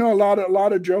 I know a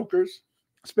lot of jokers,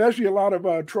 especially a lot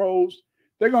of trolls.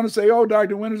 They're going to say, "Oh,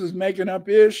 Dr. Winters is making up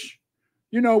ish."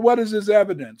 What is his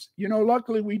evidence?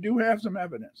 Luckily we do have some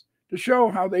evidence to show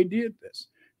how they did this.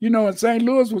 And St.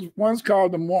 Louis was once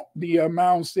called the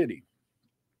Mound City.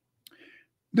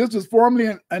 This was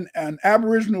formerly an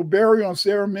Aboriginal burial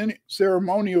and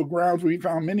ceremonial grounds where we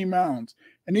found many mounds.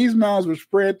 And these mounds were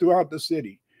spread throughout the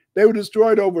city. They were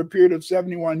destroyed over a period of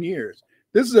 71 years.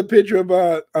 This is a picture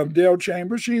of Dale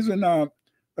Chambers. She's in a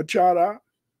Choctaw,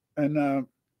 and a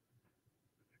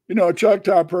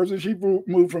Choctaw person. She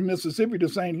moved from Mississippi to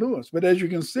St. Louis. But as you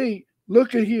can see,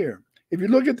 look at here. If you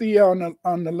look at the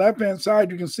on the left-hand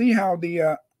side, you can see how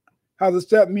the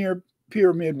step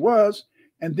pyramid was.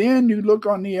 And then you look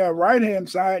on the right-hand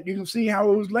side, you can see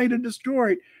how it was later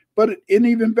destroyed. But in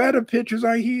even better pictures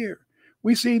are here.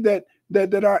 We see that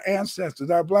our ancestors,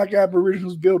 our Black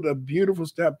Aboriginals, built a beautiful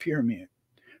step pyramid.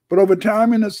 But over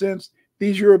time, in a sense,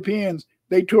 these Europeans,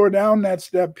 they tore down that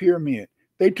step pyramid.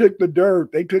 They took the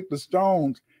dirt, they took the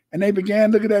stones, and they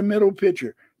began, look at that middle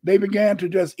picture, they began to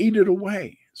just eat it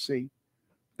away, see?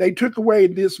 They took away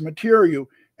this material,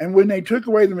 and when they took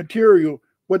away the material,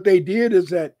 what they did is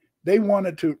that they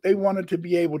wanted to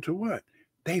be able to what?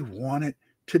 They wanted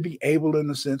to be able, in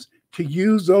a sense, to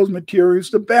use those materials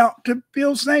to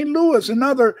build St. Louis and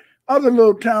other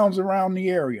little towns around the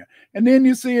area. And then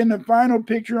you see in the final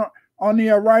picture on the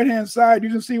right-hand side, you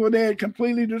can see where they had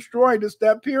completely destroyed the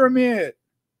step pyramid.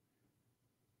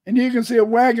 And you can see a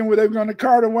wagon where they're going to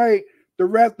cart away the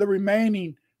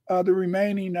remaining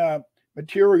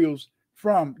materials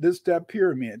from this step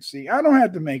pyramid. See, I don't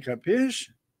have to make up ish.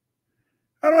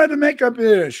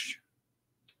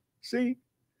 See,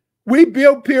 we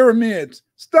built pyramids.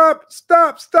 Stop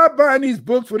buying these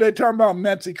books where they're talking about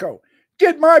Mexico.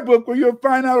 Get my book where you'll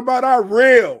find out about our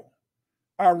real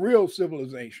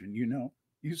civilization,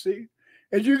 you see.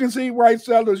 As you can see, white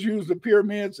settlers used the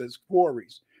pyramids as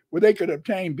quarries where they could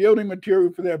obtain building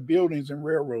material for their buildings and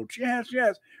railroads. Yes.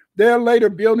 There are later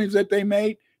buildings that they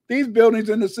made. These buildings,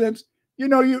 in a sense,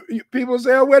 people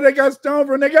say, "Oh, where they got stone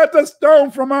from?" They got the stone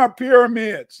from our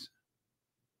pyramids.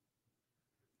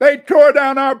 They tore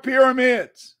down our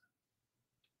pyramids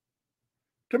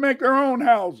to make their own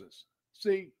houses.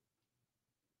 See,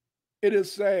 it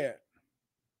is sad.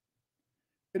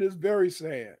 It is very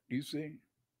sad, you see.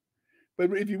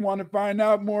 But if you want to find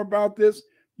out more about this,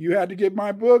 you had to get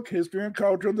my book, History and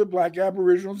Culture of the Black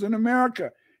Aboriginals in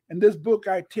America. In this book,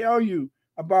 I tell you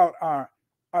about our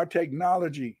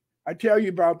technology. I tell you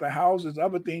about the houses,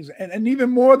 other things, and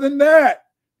even more than that.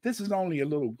 This is only a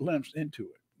little glimpse into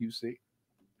it, you see.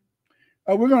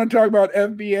 We're going to talk about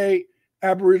FBA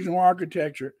Aboriginal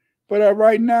architecture, but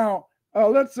right now,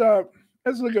 let's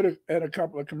look at a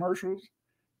couple of commercials,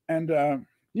 and I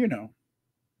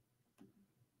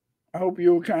hope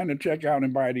you'll kind of check out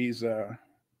and buy these,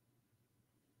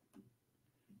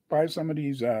 buy some of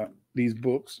these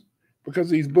books, because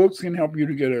these books can help you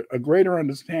to get a greater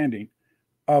understanding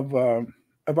of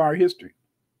our history.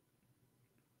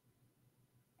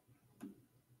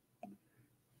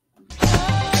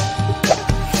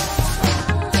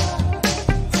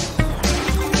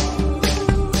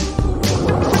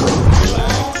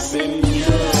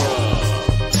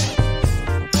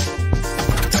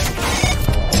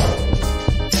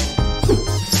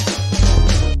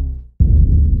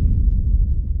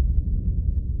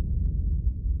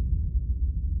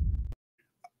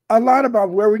 a lot about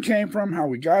where we came from, how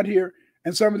we got here,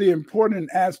 and some of the important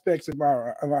aspects of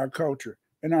our culture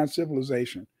and our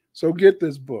civilization. So get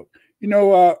this book.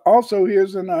 Also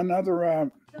here's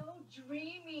another.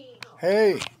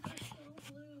 Hey,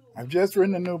 I've just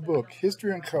written a new book,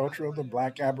 History and Culture of the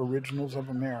Black Aboriginals of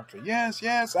America.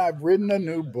 Yes, I've written a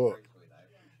new book.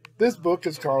 This book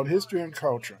is called History and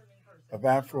Culture of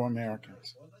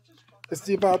Afro-Americans. It's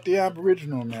about the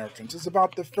Aboriginal Americans. It's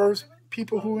about the first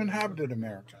people who inhabited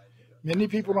America. Many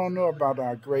people don't know about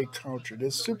our great culture,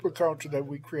 this super culture that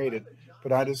we created,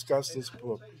 but I discussed this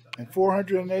book. In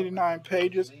 489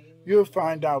 pages, you'll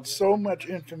find out so much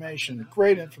information,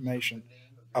 great information,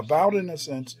 about, in a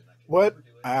sense, what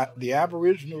the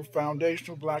Aboriginal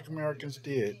foundational Black Americans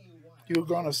did. You're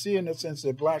going to see, in a sense,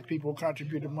 that Black people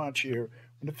contributed much here.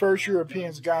 When the first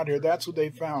Europeans got here, that's what they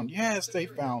found. Yes, they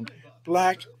found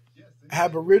Black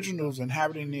Aboriginals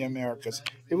inhabiting the Americas.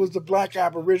 It was the Black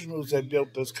Aboriginals that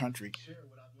built this country.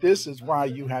 This is why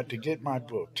you had to get my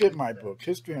book. Get my book,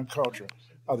 History and Culture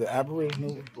of the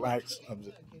Aboriginal Blacks of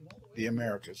the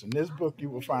Americas. In this book, you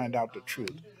will find out the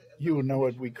truth. You will know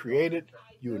what we created.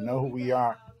 You will know who we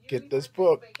are. Get this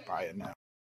book. Buy it now.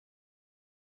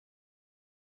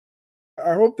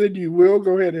 I hope that you will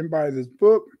go ahead and buy this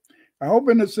book. I hope,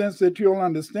 in the sense, that you'll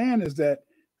understand is that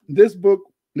this book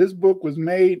was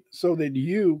made so that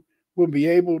you will be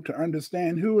able to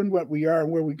understand who and what we are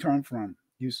and where we come from,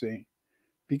 you see.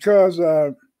 Because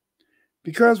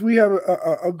we have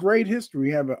a great history,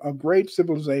 we have a great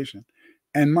civilization.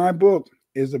 And my book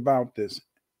is about this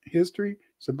history.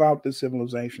 It's about this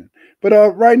civilization.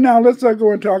 But right now, let's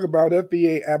go and talk about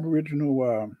FBA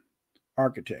Aboriginal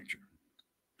architecture.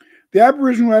 The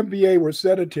Aboriginal FBA were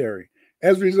sedentary.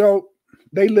 As a result,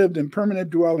 they lived in permanent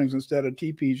dwellings instead of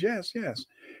teepees. Yes.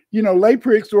 Late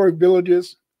prehistoric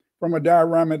villages from a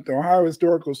diorama at the Ohio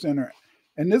Historical Center.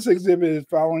 And this exhibit is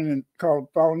called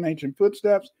Following Ancient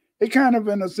Footsteps. It kind of,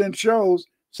 in a sense, shows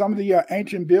some of the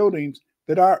ancient buildings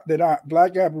that our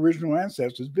Black Aboriginal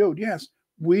ancestors built. Yes,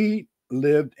 we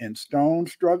lived in stone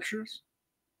structures.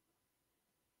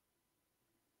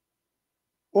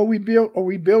 Or we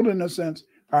built, in a sense,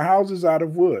 our houses out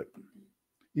of wood.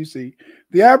 You see,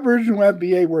 the Aboriginal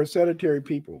FBA were a sedentary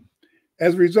people.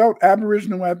 As a result,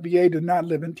 Aboriginal FBA did not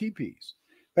live in teepees.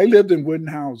 They lived in wooden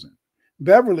housing.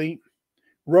 Beverly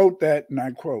wrote that, and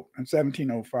I quote, in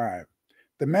 1705,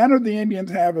 "The manner the Indians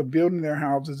have of building their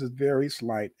houses is very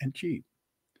slight and cheap.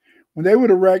 When they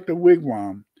would erect a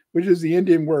wigwam, which is the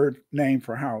Indian word name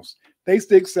for house, they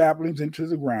stick saplings into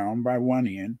the ground by one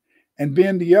end and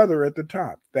bend the other at the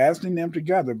top, fastening them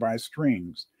together by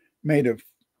strings made of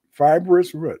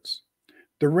fibrous roots.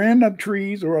 The rind of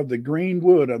trees or of the green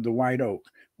wood of the white oak,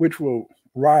 which will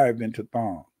writhe into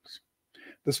thongs.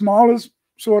 The smallest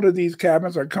sort of these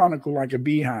cabins are conical like a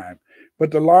beehive,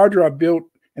 but the larger are built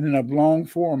in an oblong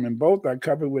form, and both are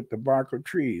covered with the bark of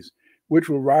trees, which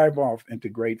will writhe off into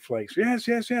great flakes." Yes.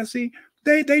 See,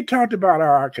 they talked about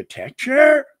our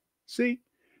architecture. See,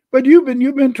 but you've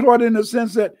been taught, in the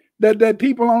sense, that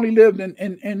people only lived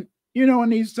in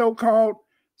these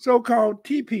so-called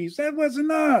teepees. That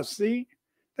wasn't us. See,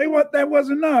 that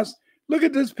wasn't us. Look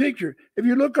at this picture. If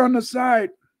you look on the side,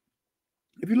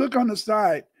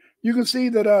 you can see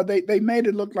that they made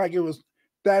it look like it was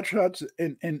thatch huts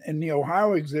in the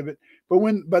Ohio exhibit.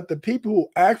 But the people who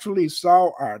actually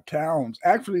saw our towns,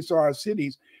 actually saw our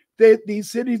cities,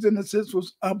 these cities, in a sense,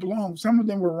 was oblong. Some of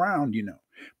them were round,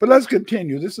 But let's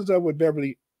continue. This is what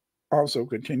Beverly also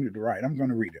continued to write. I'm going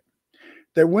to read it.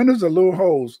 "Their windows are little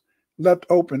holes left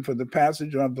open for the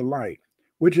passage of the light,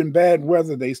 which in bad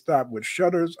weather they stop with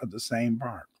shutters of the same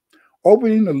bark,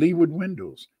 opening the leeward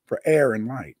windows for air and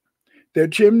light. Their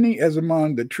chimney, as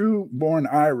among the true-born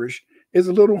Irish, is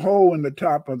a little hole in the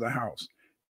top of the house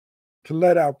to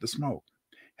let out the smoke,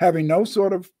 having no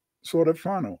sort of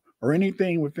funnel or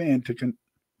anything within to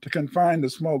confine the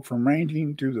smoke from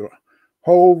ranging through the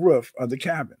whole roof of the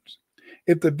cabins.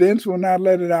 If the vents will not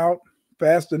let it out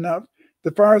fast enough,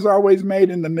 the fire is always made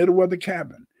in the middle of the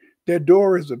cabin. Their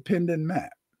door is a pendant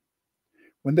mat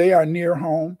when they are near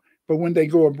home, but when they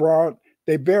go abroad,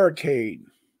 they barricade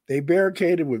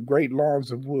it with great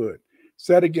logs of wood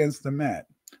set against the mat,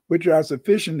 which are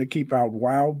sufficient to keep out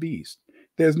wild beasts.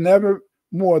 There's never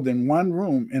more than one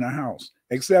room in a house,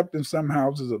 except in some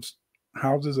houses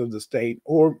of the state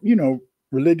or,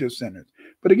 religious centers.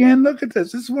 But again, look at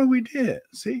this. This is what we did.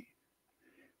 See,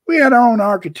 we had our own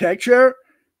architecture.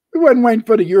 We wasn't waiting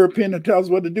for the European to tell us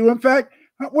what to do. In fact,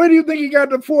 where do you think he got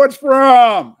the forts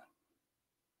from?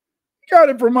 He got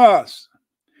it from us.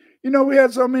 We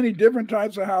had so many different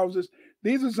types of houses.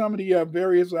 These are some of the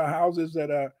various houses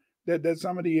that that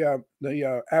some of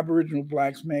the Aboriginal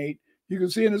blacks made. You can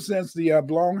see, in a sense, the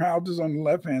longhouses on the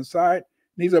left-hand side.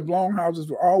 These are longhouses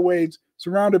were always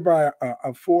surrounded by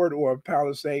a fort or a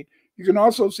palisade. You can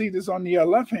also see this on the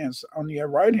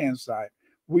right-hand side.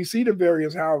 We see the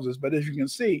various houses, but as you can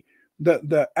see,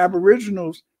 the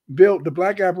Aboriginals built, the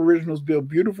black Aboriginals built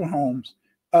beautiful homes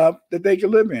that they could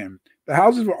live in. The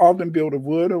houses were often built of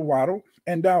wood or wattle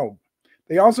and dog.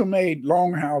 They also made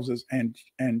long houses and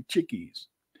chickees.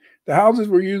 The houses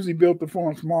were usually built to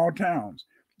form small towns.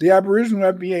 The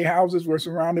Aboriginal FBA houses were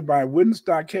surrounded by a wooden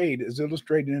stockade, as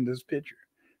illustrated in this picture.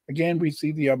 Again, we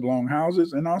see the oblong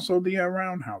houses and also the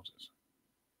round houses.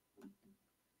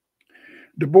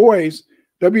 Du Bois,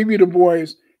 W.B. Du Bois,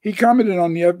 he commented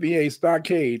on the FBA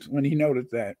stockades when he noted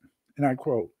that, and I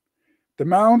quote, "The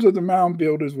mounds of the mound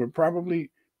builders were probably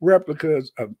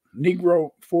replicas of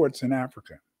Negro forts in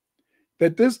Africa.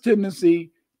 That this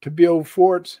tendency to build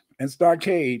forts and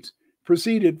stockades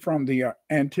proceeded from the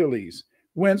Antilles,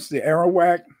 whence the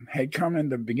Arawak had come in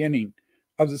the beginning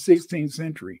of the 16th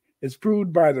century, is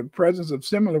proved by the presence of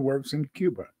similar works in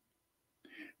Cuba.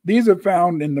 These are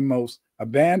found in the most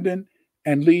abandoned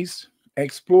and least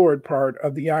explored part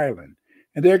of the island,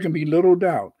 and there can be little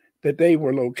doubt that they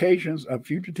were locations of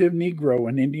fugitive Negro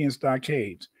and Indian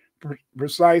stockades,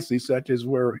 precisely such as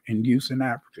were in use in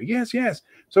Africa." Yes, yes.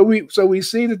 So we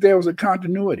see that there was a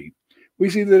continuity. We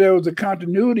see that there was a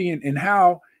continuity in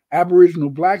how Aboriginal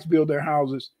blacks build their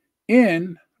houses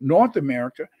in North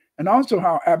America, and also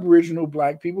how Aboriginal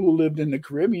black people who lived in the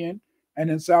Caribbean and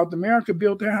in South America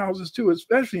built their houses too,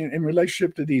 especially in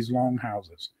relationship to these long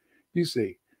houses, you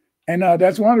see. And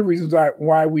that's one of the reasons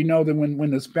why we know that when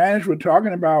the Spanish were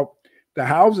talking about the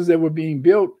houses that were being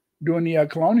built during the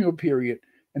colonial period,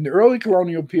 in the early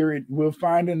colonial period, we'll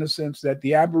find in a sense that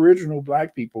the Aboriginal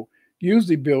black people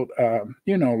usually built,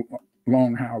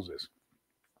 long houses.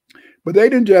 But they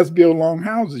didn't just build long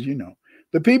houses, you know.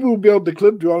 The people who built the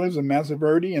cliff dwellings of Mesa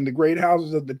Verde and the great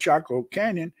houses of the Chaco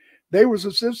Canyon, they were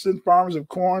subsistence farmers of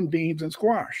corn, beans, and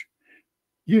squash,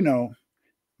 you know.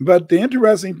 But the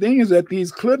interesting thing is that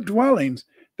these cliff dwellings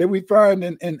that we find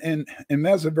in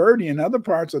Mesa Verde and other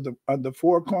parts of the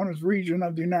Four Corners region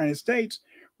of the United States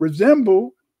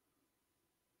resemble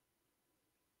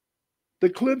the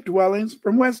cliff dwellings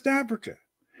from West Africa.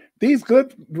 These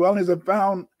cliff dwellings are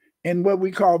found in what we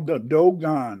call the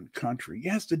Dogon country.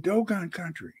 Yes, the Dogon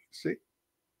country. See?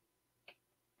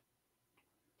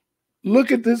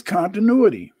 Look at this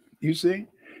continuity, you see?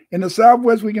 In the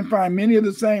Southwest, we can find many of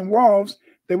the same walls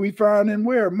that we find in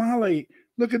where? Mali.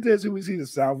 Look at this. We see the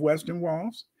Southwestern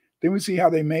walls. Then we see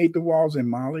how they made the walls in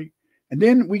Mali. And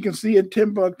then we can see it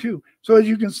Timbuktu. So as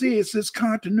you can see, it's this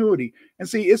continuity. And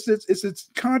see, it's its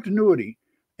continuity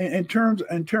in terms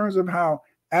of how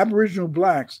Aboriginal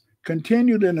blacks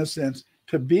continued, in a sense,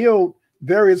 to build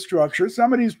various structures.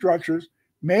 Some of these structures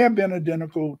may have been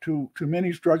identical to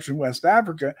many structures in West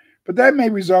Africa, but that may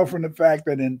result from the fact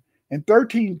that in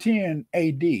 1310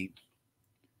 AD,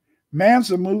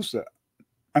 Mansa Musa,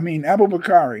 Abu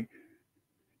Bakari,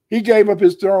 he gave up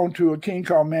his throne to a king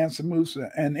called Mansa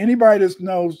Musa. And anybody that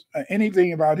knows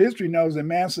anything about history knows that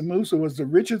Mansa Musa was the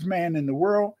richest man in the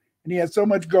world, and he had so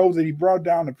much gold that he brought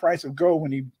down the price of gold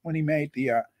when he made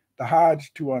the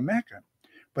Hajj to Mecca.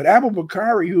 But Abu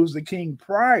Bakari, who was the king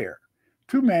prior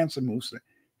to Mansa Musa,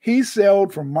 he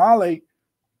sailed from Mali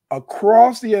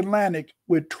across the Atlantic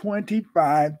with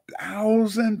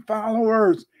 25,000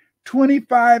 followers.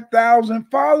 25,000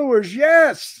 followers,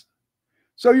 yes.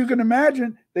 So you can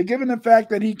imagine that given the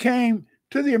fact that he came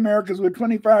to the Americas with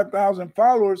 25,000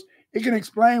 followers, it can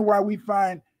explain why we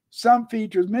find some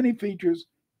features, many features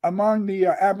among the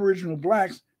Aboriginal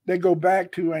blacks that go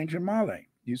back to ancient Mali,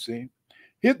 you see.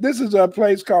 This is a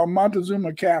place called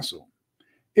Montezuma Castle.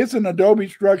 It's an adobe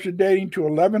structure dating to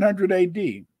 1100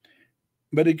 AD,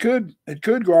 but it could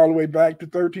go all the way back to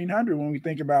 1300 when we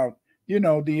think about,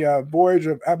 the voyage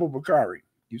of Abu Bakari,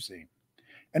 you see.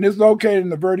 And it's located in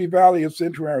the Verde Valley of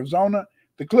central Arizona.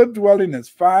 The cliff dwelling is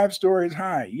 5 stories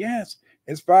high. Yes,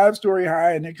 it's 5-story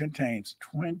high, and it contains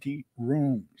 20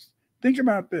 rooms. Think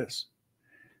about this.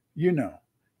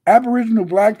 Aboriginal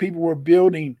black people were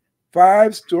building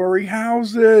 5-story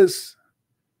houses.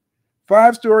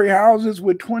 5-story houses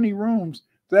with 20 rooms.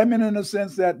 That meant, in a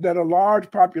sense, that a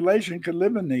large population could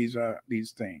live in these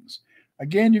things.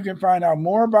 Again, you can find out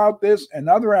more about this and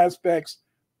other aspects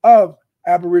of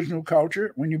Aboriginal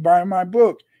culture when you buy my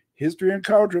book, History and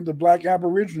Culture of the Black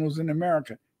Aboriginals in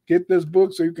America. Get this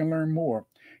book so you can learn more.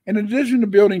 In addition to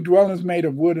building dwellings made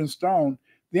of wood and stone,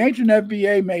 the ancient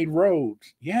FBA made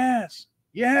roads, yes,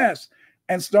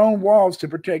 and stone walls to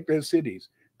protect their cities.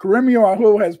 Karimio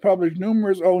Ahu has published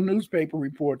numerous old newspaper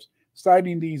reports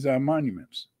citing these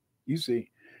monuments. You see,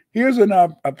 here's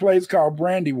a place called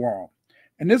Brandywall,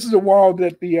 and this is a wall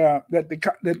that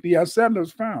the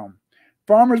settlers found.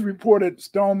 Farmers reported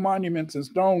stone monuments and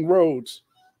stone roads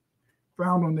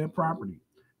found on their property.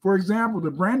 For example,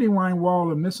 the Brandywine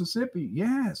Wall of Mississippi,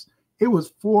 yes, it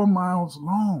was 4 miles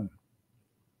long.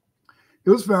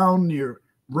 It was found near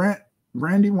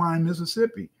Brandywine,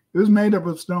 Mississippi. It was made up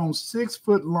of stones 6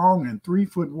 foot long and 3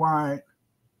 foot wide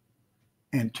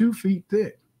and 2 feet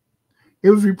thick. It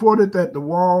was reported that the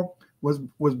wall was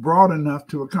broad enough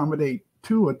to accommodate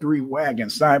 2 or 3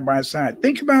 wagons side by side.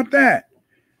 Think about that.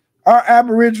 Our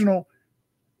Aboriginal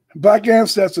Black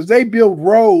ancestors, they built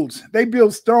roads. They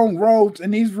built stone roads,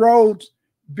 and these roads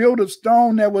built of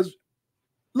stone that was,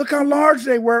 look how large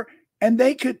they were, and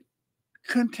they could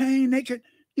contain,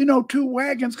 2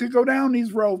 wagons could go down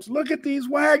these roads. Look at these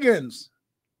wagons.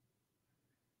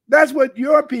 That's what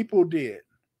your people did.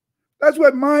 That's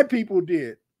what my people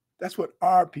did. That's what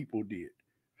our people did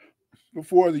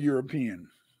before the European.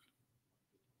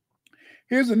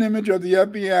 Here's an image of the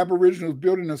FBA Aboriginals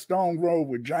building a stone road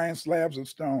with giant slabs of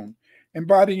stone,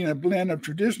 embodying a blend of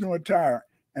traditional attire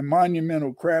and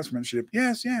monumental craftsmanship.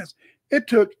 Yes, yes. It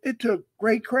took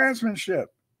great craftsmanship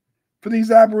for these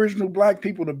Aboriginal Black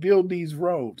people to build these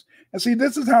roads. And see,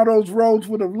 this is how those roads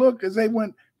would have looked as they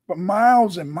went for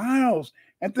miles and miles.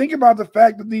 And think about the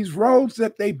fact that these roads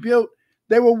that they built,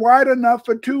 they were wide enough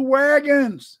for 2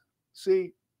 wagons.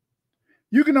 See,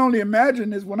 you can only imagine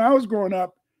this. When I was growing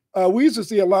up, we used to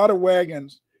see a lot of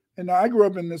wagons. And I grew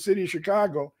up in the city of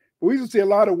Chicago. We used to see a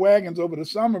lot of wagons over the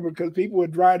summer because people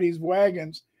would drive these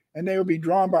wagons and they would be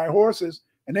drawn by horses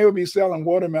and they would be selling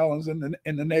watermelons in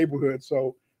the neighborhood.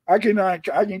 So I can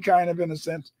kind of, in a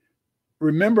sense,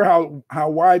 remember how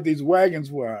wide these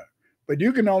wagons were. But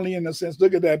you can only, in a sense,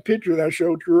 look at that picture that I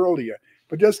showed you earlier.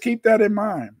 But just keep that in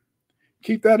mind.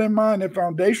 Keep that in mind that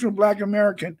foundational Black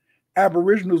American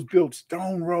Aboriginals built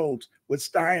stone roads with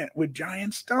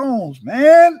giant stones,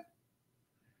 man.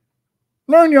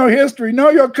 Learn your history, know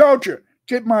your culture.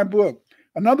 Get my book.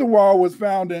 Another wall was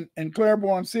found in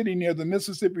Claiborne City near the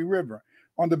Mississippi River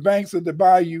on the banks of the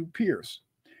Bayou Pierce.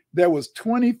 That was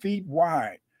 20 feet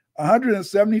wide,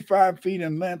 175 feet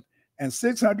in length, and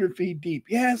 600 feet deep.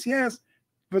 Yes, yes.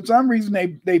 For some reason,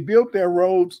 they built their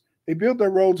roads. They built their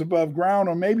roads above ground,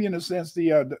 or maybe in a sense,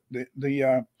 the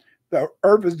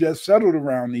earth is just settled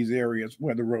around these areas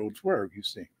where the roads were. You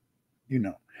see,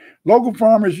 local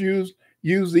farmers use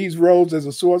these roads as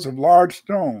a source of large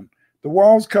stone. The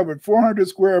walls covered 400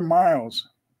 square miles.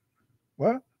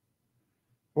 What?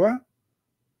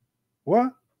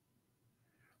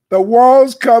 The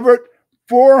walls covered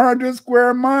 400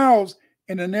 square miles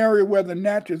in an area where the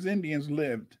Natchez Indians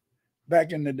lived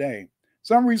back in the day.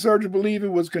 Some researchers believe it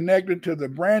was connected to the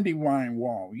Brandywine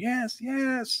Wall. Yes,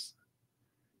 yes,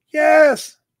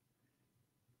 yes.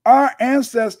 Our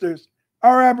ancestors,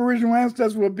 our Aboriginal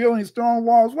ancestors were building stone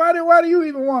walls. Why do we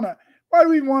even want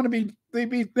to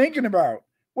be thinking about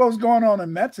what's going on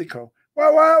in Mexico?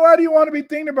 Why do you want to be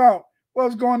thinking about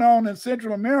what's going on in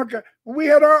Central America? We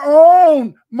had our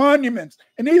own monuments,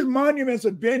 and these monuments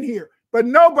have been here, but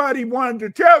nobody wanted to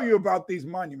tell you about these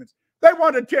monuments. They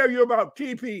want to tell you about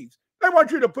teepees. They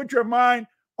want you to put your mind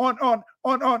on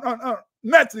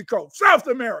Mexico, South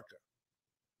America.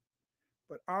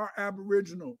 But our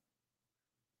Aboriginal,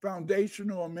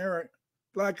 foundational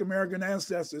Black American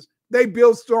ancestors, they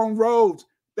built stone roads.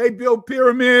 They built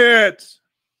pyramids.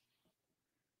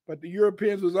 But the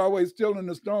Europeans was always stealing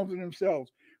the stones for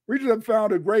themselves. Researchers have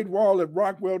found a great wall at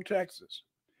Rockwell, Texas.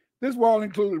 This wall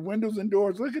included windows and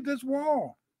doors. Look at this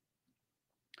wall.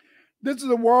 This is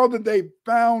a wall that they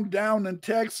found down in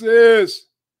Texas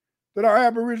that our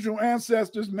Aboriginal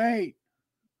ancestors made.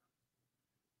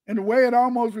 In a way, it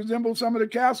almost resembles some of the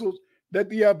castles that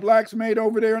the Blacks made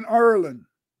over there in Ireland.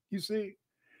 You see,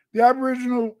 the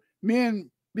Aboriginal men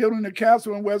building a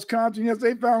castle in Wisconsin. Yes,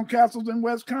 they found castles in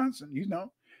Wisconsin.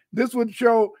 This would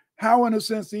show how, in a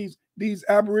sense, these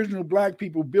Aboriginal Black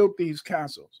people built these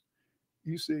castles.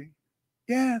 You see,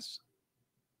 yes,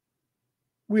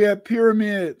 we had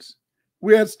pyramids.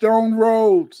 We had stone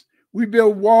roads. We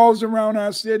built walls around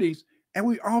our cities, and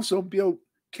we also built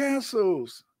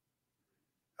castles.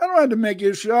 I don't have to make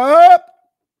it up.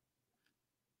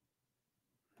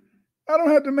 I don't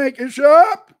have to make it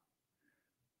up.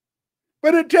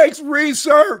 But it takes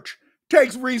research.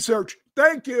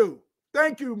 Thank you.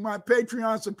 Thank you, my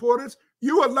Patreon supporters.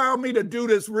 You allow me to do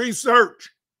this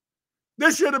research.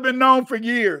 This should have been known for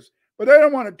years, but they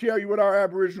don't want to tell you what our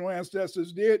Aboriginal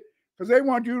ancestors did because they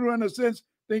want you to, in a sense,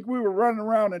 think we were running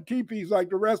around in teepees like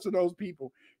the rest of those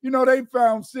people. You know, they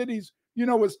found cities, you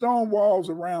know, with stone walls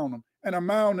around them and a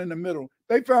mound in the middle.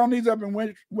 They found these up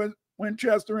in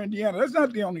Winchester, Indiana. That's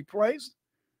not the only place.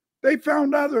 They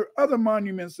found other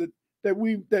monuments that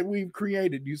we've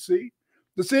created, you see.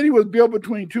 The city was built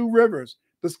between two rivers.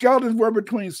 The skeletons were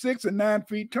between 6 and 9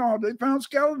 feet tall. They found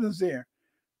skeletons there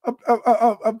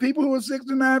of people who were 6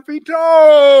 to 9 feet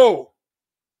tall.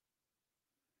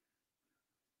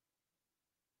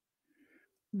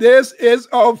 This is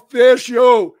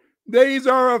official. These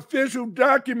are official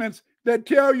documents that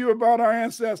tell you about our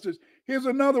ancestors. Here's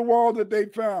another wall that they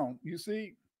found, you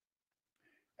see.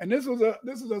 And this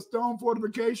is a stone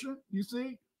fortification, you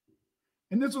see.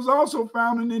 And this was also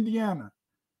found in Indiana.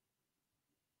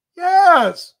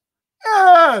 Yes,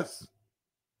 yes.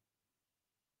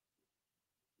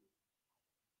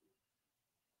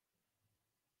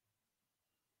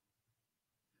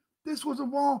 This was a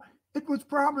wall. It was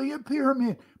probably a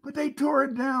pyramid, but they tore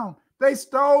it down. They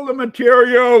stole the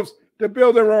materials to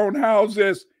build their own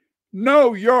houses.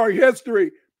 Know your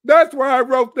history. That's why I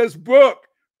wrote this book.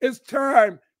 It's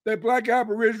time that Black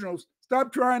Aboriginals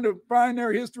stop trying to find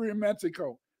their history in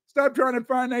Mexico. Stop trying to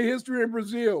find their history in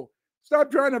Brazil.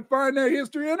 Stop trying to find their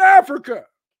history in Africa.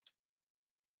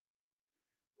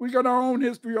 We got our own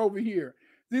history over here.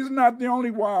 These are not the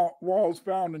only walls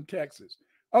found in Texas.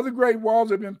 Other great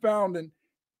walls have been found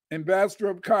in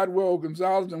Bastrop, Caldwell,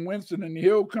 Gonzales, and Winston in the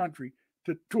Hill Country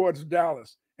towards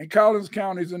Dallas, and Collins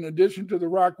counties in addition to the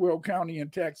Rockwell County in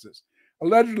Texas.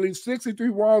 Allegedly, 63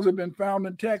 walls have been found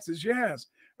in Texas, yes,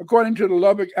 according to the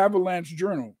Lubbock Avalanche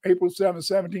Journal, April 7,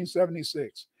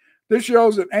 1776. This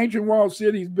shows that ancient walled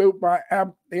cities built by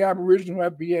the Aboriginal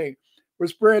FBA were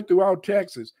spread throughout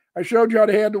Texas. I showed you how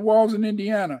they had the walls in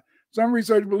Indiana. Some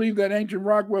researchers believe that ancient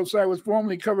Rockwell site was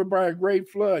formerly covered by a great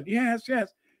flood. Yes,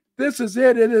 yes. This is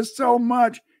it. It is so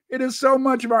much. It is so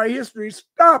much of our history.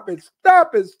 Stop it.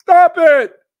 Stop it. Stop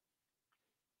it.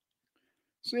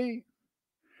 See?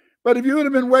 But if you would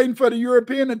have been waiting for the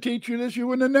European to teach you this, you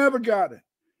would have never got it.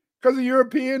 Because the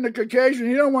European, the Caucasian,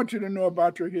 he don't want you to know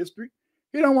about your history.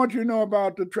 He don't want you to know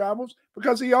about the travels,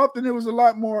 because it was a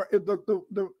lot more, it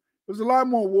was a lot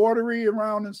more watery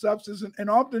around in substance, and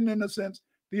often in a sense,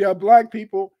 the Black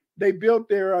people, they built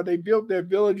their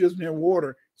villages near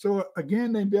water. So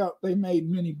again, they made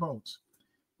many boats.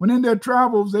 When in their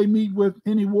travels, they meet with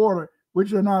any water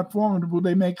which are not formidable,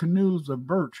 they make canoes of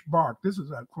birch bark. This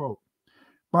is a quote.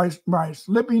 By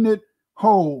slipping it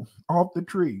whole off the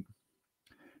tree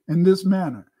in this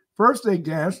manner. First, they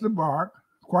gash the bark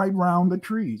quite round the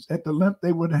trees at the length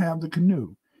they would have the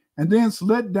canoe, and then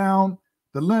slit down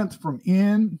the length from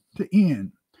end to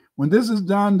end. When this is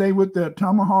done, they with their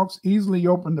tomahawks easily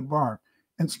open the bark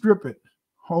and strip it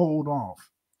whole off.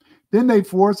 Then they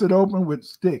force it open with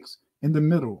sticks in the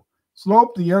middle,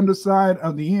 slope the underside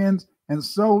of the ends, and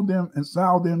sow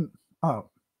them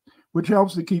up, which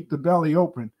helps to keep the belly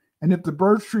open. And if the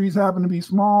birch trees happen to be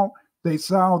small, they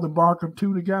sow the bark of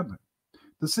two together.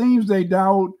 The seams they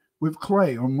dowed with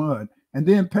clay or mud, and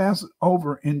then pass it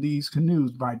over in these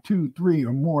canoes by 2, 3,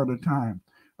 or more at a time,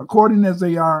 according as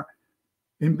they are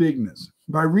in bigness.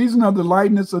 By reason of the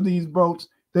lightness of these boats,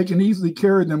 they can easily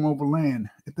carry them over land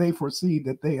if they foresee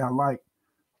that they are like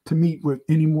to meet with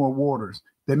any more waters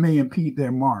that may impede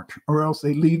their march, or else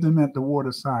they leave them at the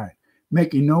waterside,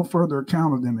 making no further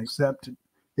account of them except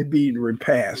it be to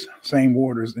repass same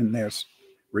waters in their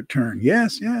return.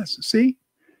 Yes, yes.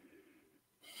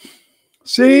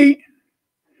 See,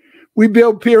 we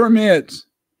build pyramids.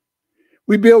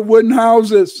 We build wooden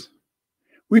houses.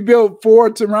 We build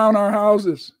forts around our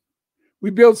houses.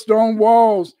 We build stone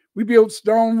walls. We build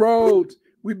stone roads.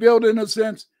 We build, in a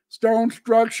sense, stone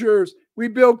structures. We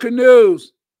build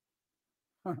canoes.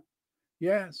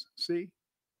 Yes, see?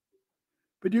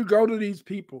 But you go to these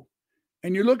people,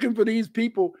 and you're looking for these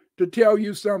people to tell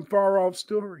you some far-off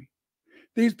story.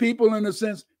 These people, in a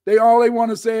sense, all they want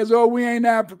to say is, oh, we ain't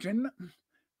African.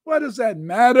 What does that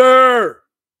matter?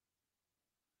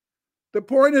 The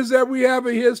point is that we have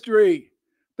a history.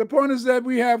 The point is that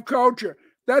we have culture.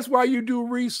 That's why you do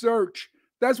research.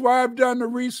 That's why I've done the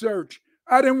research.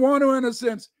 I didn't want to, in a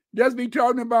sense, just be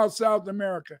talking about South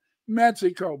America,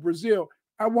 Mexico, Brazil.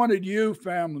 I wanted you,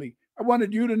 family. I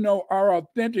wanted you to know our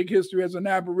authentic history as an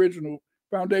Aboriginal,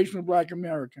 foundational Black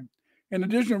American. In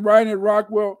addition to writing at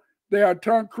Rockwell, there are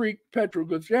Tongue Creek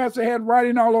petroglyphs. Yes, they had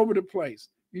writing all over the place.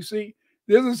 You see,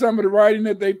 this is some of the writing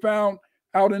that they found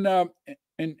out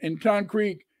in Tongue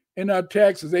Creek in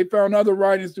Texas. They found other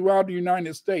writings throughout the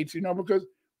United States, because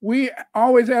we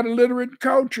always had a literate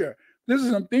culture. This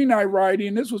is some Thenite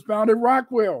writing. This was found at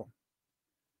Rockwell.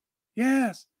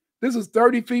 Yes, this is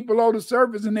 30 feet below the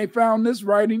surface, and they found this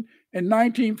writing in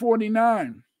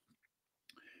 1949.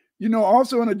 You know,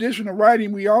 also in addition to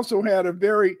writing, we also had a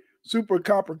very super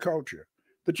copper culture.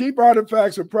 The chief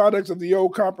artifacts or products of the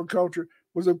old copper culture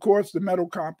was, of course, the metal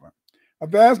copper. A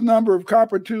vast number of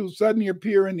copper tools suddenly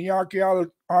appear in the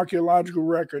archaeological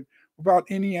record without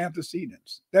any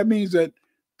antecedents. That means that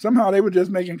somehow they were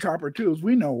just making copper tools.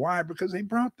 We know why, because they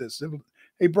brought this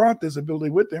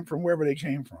ability with them from wherever they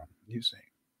came from, you see.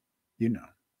 You know.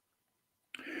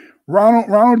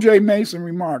 Ronald J. Mason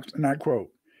remarks, and I quote,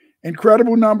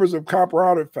 incredible numbers of copper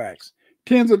artifacts,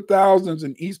 tens of thousands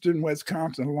in eastern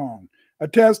Wisconsin alone,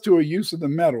 attest to a use of the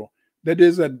metal that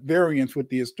is at variance with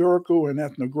the historical and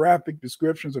ethnographic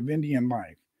descriptions of Indian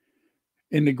life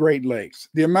in the Great Lakes.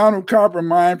 The amount of copper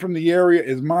mined from the area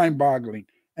is mind-boggling.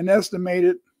 An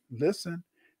estimated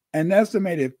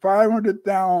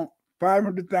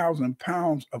 500,000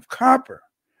 pounds of copper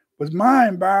was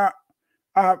mined by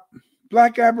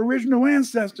Black Aboriginal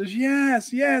ancestors.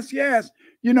 Yes.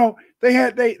 You know, they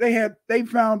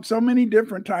found so many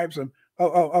different types of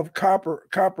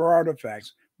copper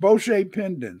artifacts, bow-shaped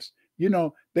pendants. You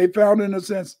know, they found, in a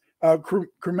sense,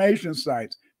 cremation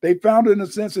sites. They found, in a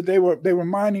sense, that they were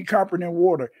mining copper in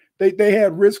water. They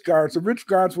had wrist guards. The wrist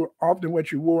guards were often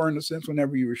what you wore, in a sense,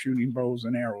 whenever you were shooting bows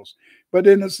and arrows. But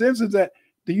in a sense, is that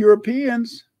the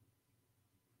Europeans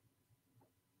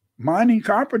mining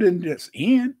copper didn't just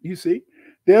end. You see,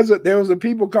 there was a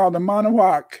people called the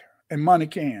Manahoac and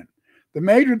Manican. The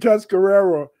major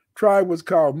Tuscarora tribe was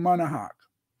called Manahoac.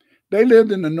 They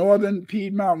lived in the northern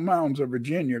Piedmont Mountains of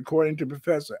Virginia, according to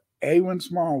Professor Awen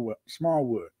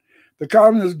Smallwood. The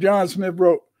colonist John Smith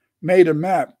made a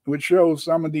map which shows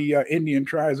some of the Indian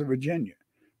tribes of Virginia.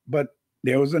 But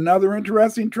there was another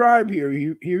interesting tribe here.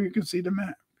 Here you can see the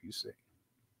map, you see.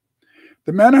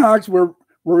 The Manahoacs were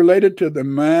related to the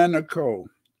Manaco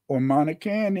or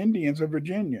Monacan Indians of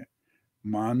Virginia.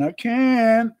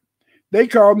 Monacan. They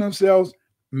called themselves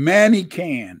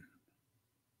Manican.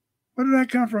 Where did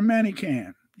that come from,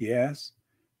 Manican? Yes,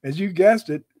 as you guessed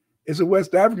it, it's a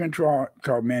West African tribe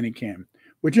called Manican,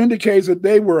 which indicates that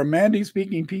they were a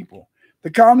Mandi-speaking people. The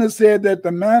colonists said that the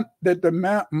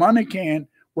Manican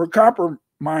were copper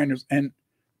miners and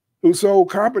who sold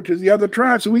copper to the other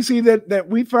tribes. So we see that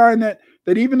we find that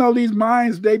even though these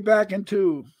mines date back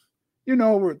into, you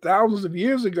know, over thousands of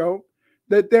years ago,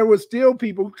 that there were still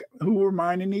people who were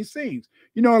mining these things.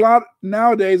 You know,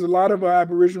 nowadays, a lot of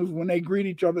Aboriginals, when they greet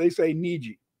each other, they say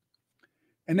Niji.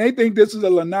 And they think this is a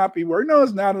Lenape word. No,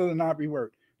 it's not a Lenape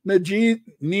word.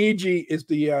 Niji is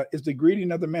the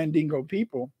greeting of the Mandingo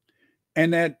people.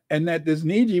 And that this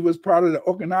Niji was part of the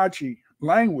Okanachi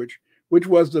language, which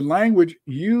was the language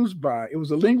used by, it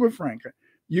was a lingua franca,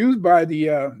 used by the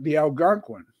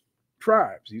Algonquin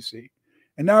tribes, you see.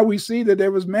 And now we see that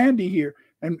there was Mandi here.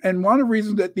 And one of the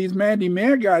reasons that these Mandi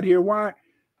men got here, why?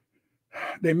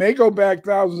 They may go back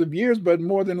thousands of years, but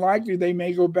more than likely they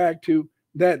may go back to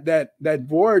that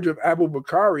voyage of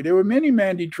Abubakari. There were many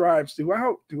Mandi tribes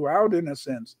throughout, in a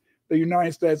sense, the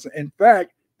United States. In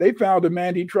fact, they found a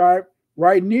Mandi tribe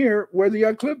right near where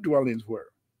the cliff dwellings were.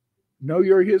 Know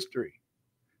your history.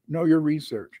 Know your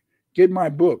research. Get my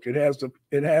book. It has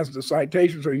the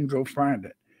citation so you can go find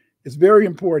it. It's very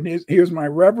important. Here's my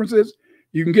references.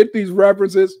 You can get these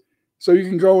references so you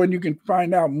can go and you can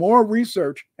find out more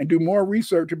research and do more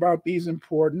research about these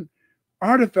important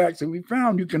artifacts that we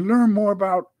found. You can learn more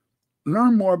about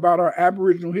our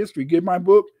Aboriginal history. Get my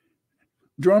book,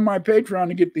 join my Patreon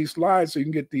to get these slides so you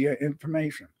can get the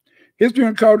information. History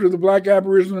and Culture of the Black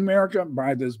Aboriginal America.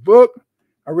 Buy this book.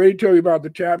 I already told you about the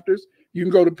chapters. You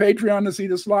can go to Patreon to see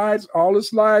the slides. All the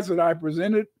slides that I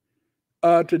presented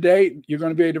today, you're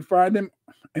going to be able to find them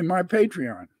in my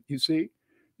Patreon, you see.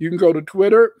 You can go to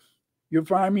Twitter. You'll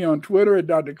find me on Twitter at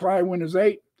Dr. Clyde Winters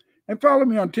 8 and follow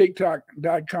me on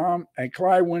TikTok.com at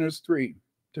Clyde Winters 3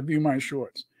 to view my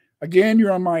shorts. Again,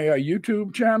 you're on my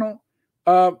YouTube channel.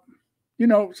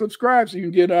 Subscribe so you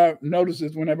can get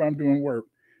notices whenever I'm doing work.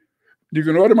 You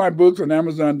can order my books on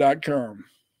Amazon.com.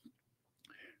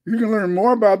 You can learn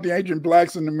more about the ancient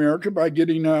blacks in America by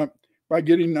getting the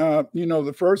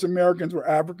first Americans were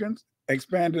Africans,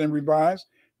 expanded and revised.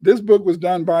 This book was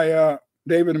done by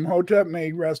David Imhotep, may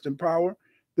he rest in power.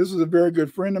 This is a very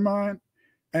good friend of mine.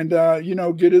 And,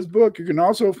 get his book. You can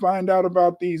also find out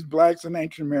about these blacks in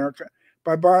ancient America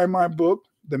by buying my book,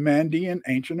 The Mandi in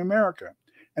Ancient America.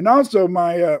 And also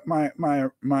my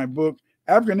book,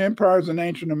 African Empires in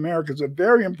Ancient America, is a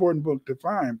very important book to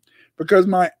find because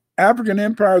my African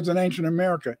Empires in Ancient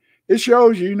America, it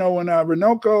shows you, when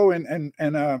Renoko and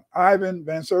Ivan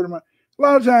Van Sertima, a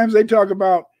lot of times they talk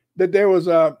about that there was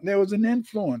an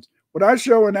influence. What I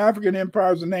show in African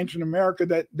Empires in Ancient America,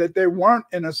 that they weren't,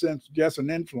 in a sense, just an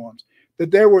influence.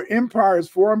 that there were empires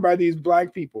formed by these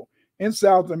black people in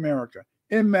South America,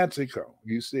 in Mexico,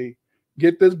 you see.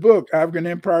 Get this book, African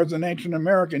Empires in Ancient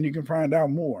America, and you can find out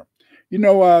more. You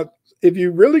know, if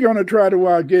you're really going to try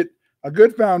to get a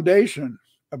good foundation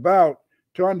to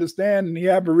understand the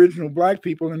Aboriginal black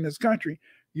people in this country,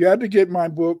 you have to get my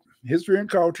book, History and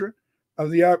Culture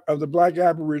of the Black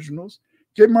Aboriginals.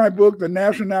 Get my book, The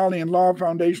Nationality and Law of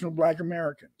Foundational Black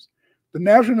Americans. The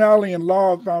Nationality and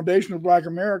Law of Foundational Black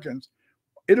Americans,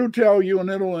 it'll tell you and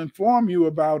it'll inform you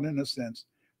about, in a sense,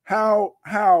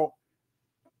 how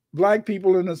black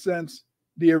people, in a sense,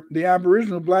 the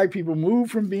Aboriginal black people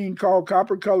moved from being called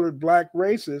copper-colored black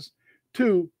races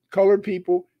to colored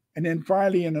people, and then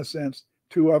finally, in a sense,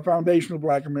 to foundational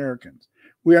black Americans.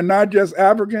 We are not just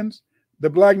Africans, the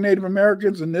black Native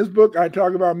Americans. In this book, I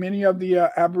talk about many of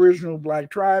the Aboriginal black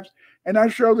tribes, and I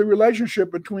show the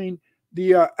relationship between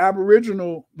the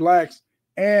Aboriginal blacks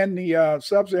and the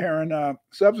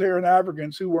sub-Saharan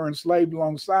Africans who were enslaved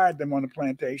alongside them on the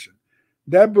plantation.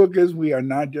 That book is We Are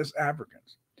Not Just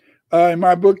Africans. In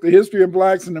my book, The History of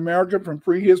Blacks in America from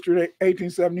Prehistory to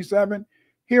 1877,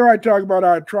 here I talk about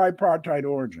our tripartite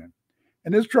origin.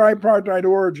 And this tripartite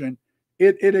origin,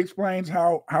 it explains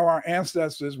how our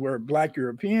ancestors were Black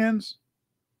Europeans,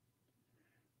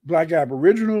 Black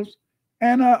Aboriginals,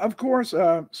 and of course,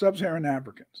 sub-Saharan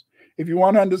Africans. If you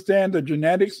want to understand the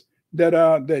genetics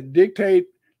that dictate,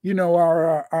 you know,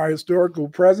 our historical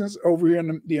presence over here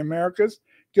in the Americas,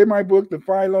 get my book, The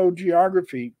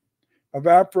Phylogeography of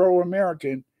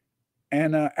Afro-American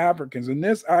and Africans. In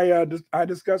this, I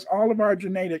discuss all of our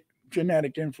genetic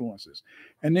influences.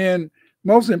 And then,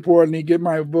 most importantly, get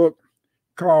my book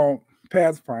called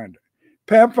Pathfinder.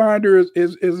 Pathfinder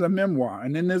is a memoir.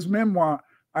 And in this memoir,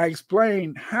 I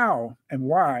explain how and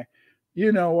why,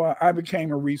 you know, I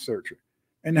became a researcher,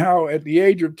 and how at the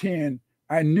age of 10,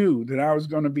 I knew that I was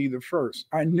going to be the first.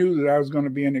 I knew that I was going to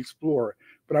be an explorer,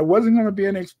 but I wasn't going to be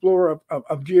an explorer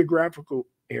of geographical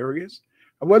areas.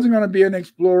 I wasn't going to be an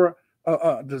explorer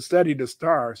to study the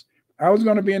stars. I was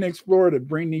going to be an explorer to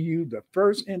bring to you the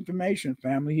first information,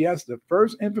 family. Yes, the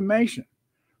first information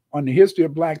on the history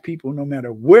of Black people, no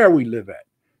matter where we live at.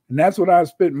 And that's what I've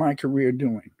spent my career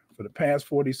doing for the past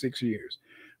 46 years.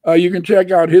 You can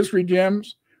check out History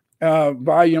Gems,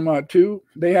 Volume 2.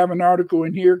 They have an article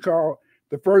in here called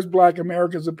The First Black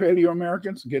Americans of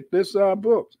Paleo-Americans. Get this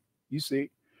book. You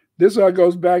see, this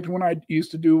goes back to when I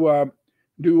used to do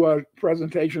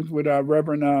presentations with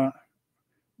Reverend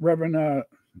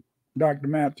Dr.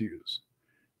 Matthews.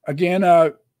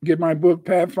 Again, get my book,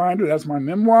 Pathfinder. That's my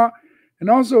memoir. And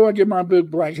also I get my book,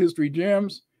 Black History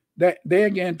Gems. That they,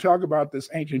 again, talk about this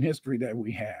ancient history that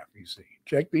we have, you see.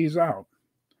 Check these out.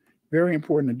 Very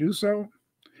important to do so.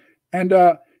 And,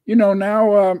 you know,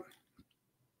 now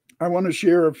I want to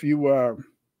share a few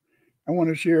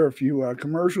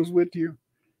commercials with you.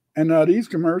 And these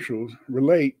commercials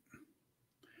relate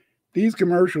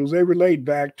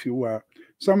back to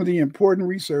some of the important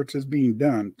research that's being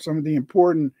done, some of the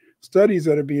important studies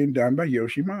that are being done by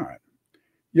Yoshi Maude.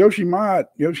 Yoshi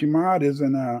Maude is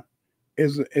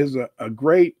a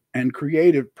great and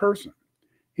creative person.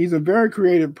 He's a very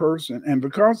creative person, and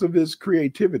because of his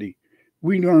creativity,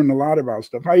 we learn a lot about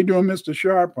stuff. How you doing, Mr.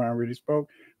 Sharp? I already spoke.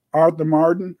 Arthur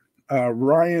Martin,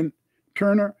 Ryan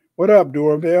Turner. What up,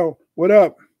 Dorville? What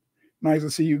up? Nice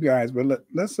to see you guys. But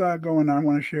let's go, and I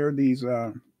want to share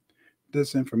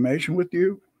this information with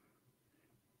you.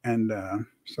 And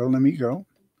so let me go.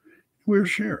 We'll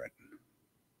share it.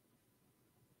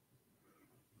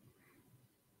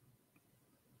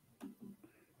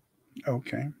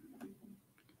 Okay.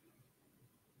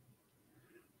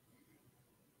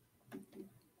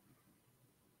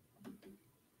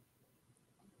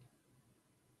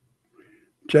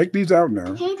 Check these out now.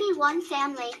 KB1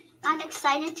 family, I'm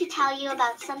excited to tell you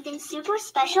about something super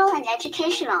special and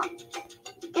educational.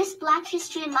 This Black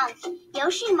History Month,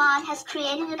 Yoshi Maude has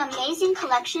created an amazing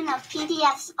collection of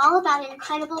PDFs all about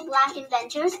incredible Black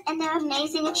inventors and their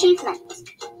amazing achievements.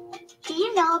 Do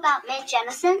you know about Mae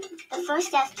Jemison, the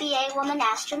first FBA woman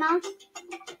astronaut?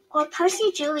 Or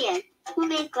Percy Julian, who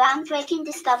made groundbreaking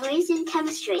discoveries in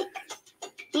chemistry?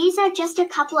 These are just a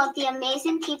couple of the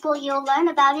amazing people you'll learn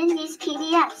about in these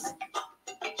PDFs.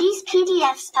 These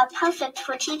PDFs are perfect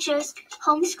for teachers,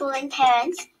 homeschooling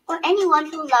parents, or anyone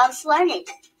who loves learning.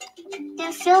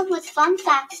 They're filled with fun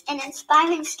facts and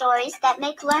inspiring stories that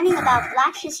make learning about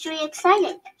Black history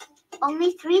exciting.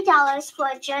 Only $3 for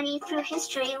a journey through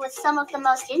history with some of the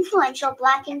most influential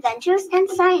Black inventors and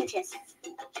scientists.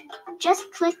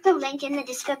 Just click the link in the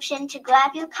description to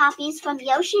grab your copies from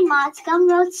Yoshi Maude's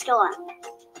Gumroad store.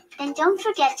 And don't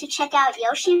forget to check out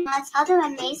Yoshi Mod's other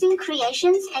amazing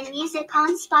creations and music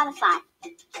on Spotify.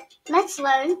 Let's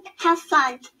learn, have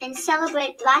fun, and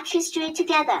celebrate Black History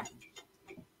together.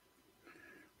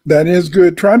 That is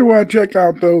good. Try to check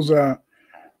out those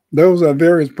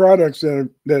various products that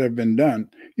have been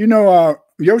done. You know,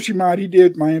 Yoshi Mod, he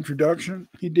did my introduction.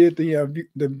 He did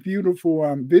the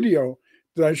beautiful video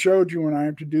that I showed you when I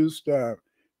introduced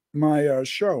my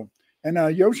show.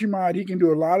 And Yoshi Mod, he can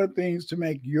do a lot of things to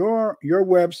make your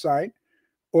website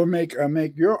or make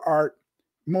your art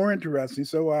more interesting.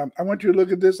 So I want you to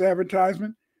look at this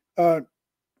advertisement.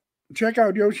 Check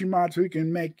out Yoshi Mod so he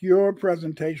can make your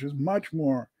presentations much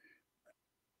more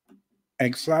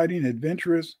exciting,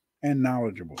 adventurous, and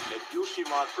knowledgeable. At Yoshi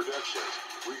Mod Productions,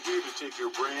 we're here to take your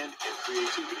brand and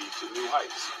creativity to new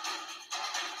heights.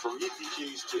 From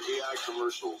EPKs to AI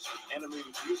commercials,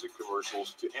 animated music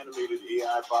commercials to animated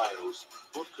AI bios,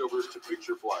 book covers to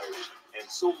picture flyers, and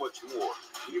so much more,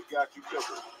 we've got you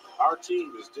covered. Our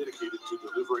team is dedicated to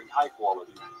delivering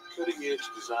high-quality, cutting-edge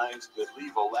designs that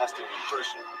leave a lasting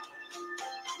impression.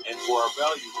 And for our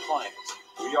valued clients,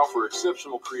 we offer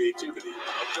exceptional creativity,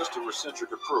 a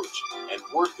customer-centric approach, and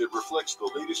work that reflects the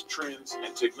latest trends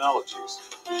and technologies.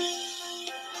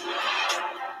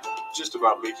 Just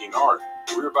about making art,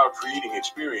 we're about creating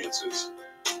experiences.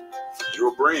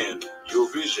 Your brand,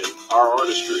 your vision, our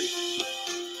artistry.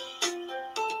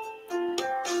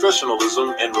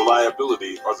 Professionalism and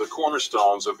reliability are the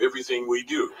cornerstones of everything we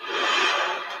do.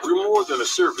 We're more than a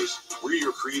service, we're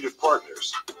your creative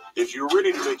partners. If you're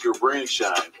ready to make your brand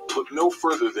shine, look no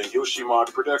further than Yoshi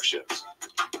Mod Productions.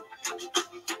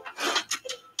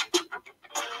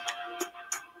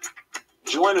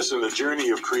 Join us in the journey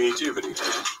of creativity.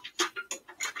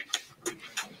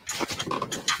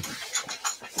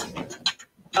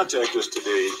 Contact us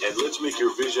today and let's make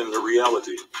your vision a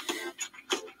reality.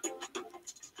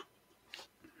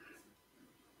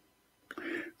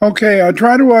 Okay, I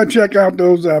try to check out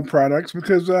those products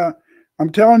because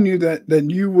I'm telling you that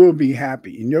you will be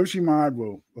happy, and Yoshi Mod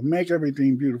will make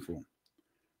everything beautiful.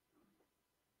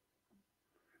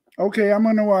 Okay, I'm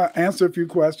going to answer a few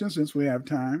questions since we have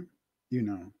time, you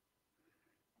know.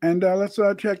 And let's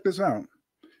check this out.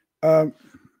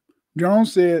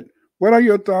 Jones said, what are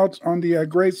your thoughts on the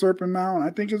Great Serpent Mound?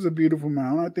 I think it's a beautiful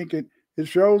mound. I think it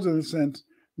shows, in a sense,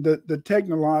 the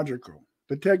technological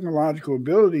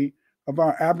ability of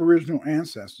our Aboriginal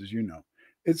ancestors, you know.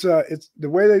 It's the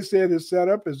way they said it's set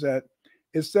up is that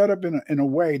it's set up in a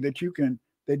way that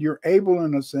you're able,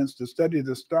 in a sense, to study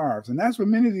the stars. And that's what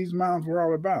many of these mounds were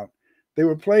all about. They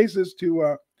were places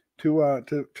to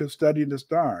study the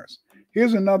stars.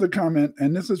 Here's another comment,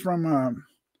 and this is from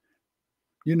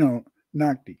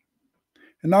Nakti.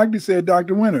 And Nakti said,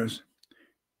 Dr. Winters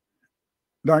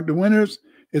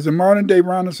is a modern day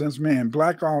Renaissance man,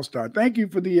 Black all-star. Thank you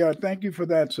for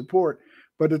that support.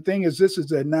 But the thing is, this is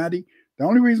that Natty. The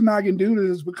only reason I can do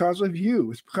this is because of you.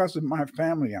 It's because of my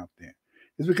family out there.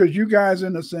 It's because you guys,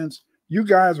 in a sense, you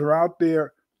guys are out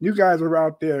there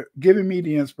giving me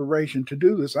the inspiration to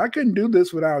do this. I couldn't do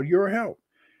this without your help.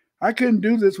 I couldn't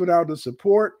do this without the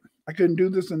support. I couldn't do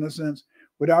this, in a sense,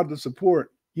 without the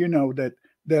support, you know, that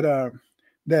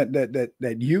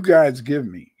you guys give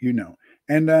me, you know.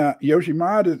 And Yoshi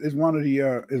Mod is one of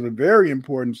the is a very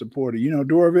important supporter. You know,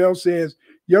 Dorvell says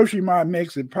Yoshi Mod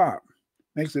makes it pop.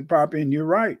 And you're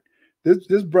right.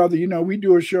 This brother, you know, we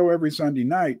do a show every Sunday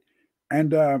night,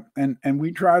 and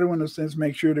we try to, in a sense,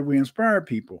 make sure that we inspire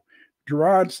people.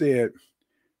 Gerard said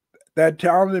that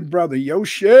talented brother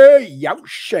Yoshi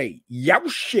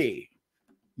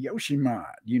Mod,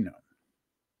 you know.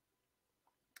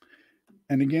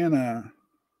 And again,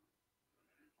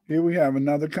 here we have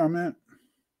another comment.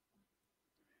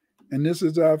 And this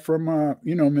is from,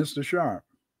 Mr. Sharp.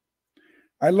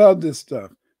 I love this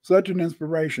stuff. Such an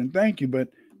inspiration. Thank you. But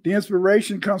the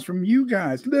inspiration comes from you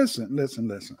guys. Listen.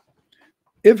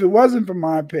 If it wasn't for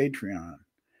my Patreon,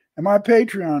 and my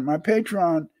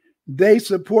Patreon, they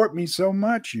support me so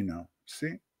much, you know.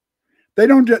 See? They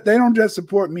don't just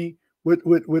support me with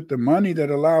the money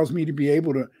that allows me to be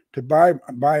able to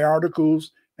buy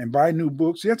articles and buy new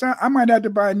books. Yes, I might have to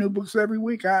buy new books every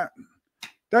week. That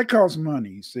costs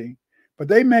money, you see. But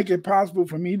they make it possible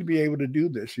for me to be able to do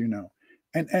this, you know.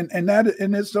 And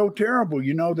it's so terrible,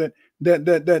 you know, that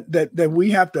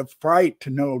we have to fight to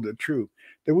know the truth.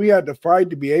 That we have to fight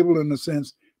to be able, in a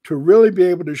sense, to really be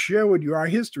able to share with you our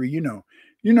history, you know.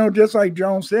 You know, just like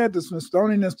Jones said, the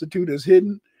Smithsonian Institute is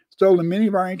stolen many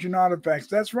of our ancient artifacts.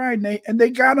 That's right. And they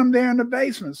got them there in the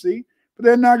basement, see? But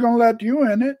they're not going to let you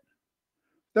in it.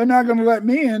 They're not going to let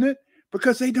me in it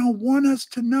because they don't want us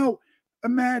to know.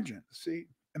 Imagine.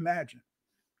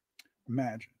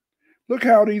 Look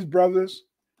how these brothers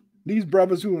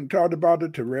who talked about the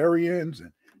Terrarians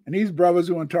and these brothers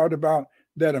who talked about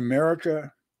that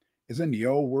America is in the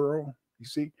old world.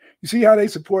 You see how they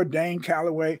support Dane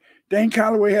Calloway. Dane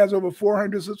Calloway has over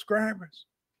 400 subscribers.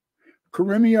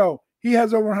 Karimio, he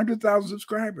has over 100,000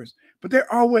 subscribers. But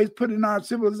they're always putting our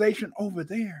civilization over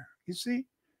there. You see,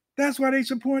 that's why they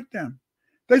support them.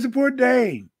 They support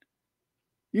Dane.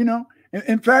 You know,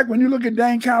 in fact, when you look at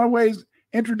Dane Calloway's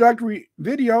introductory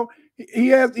video, he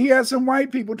has some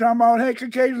white people talking about, hey,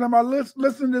 Caucasians, I'm about,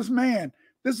 listen to this man.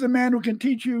 This is a man who can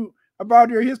teach you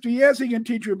about your history. Yes, he can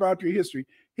teach you about your history.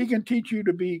 He can teach you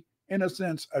to be, in a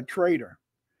sense, a traitor.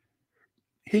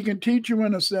 He can teach you,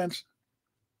 in a sense,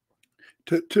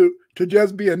 to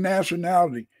just be a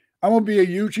nationality. I'm going to be a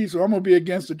Yuchi, so I'm going to be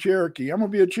against the Cherokee. I'm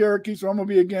going to be a Cherokee, so I'm going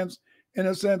to be against, in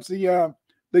a sense, the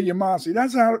Yamasee.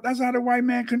 That's how the white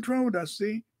man controlled us,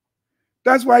 see?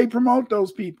 That's why he promote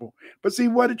those people. But see,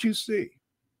 what did you see?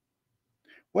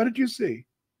 What did you see?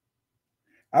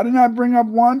 I did not bring up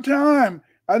one time.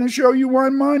 I didn't show you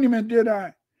one monument, did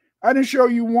I? I didn't show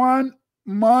you one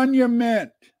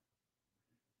monument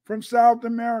from South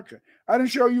America. I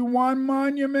didn't show you one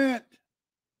monument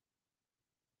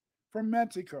from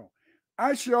Mexico.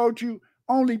 I showed you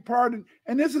only part of,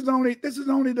 and this is only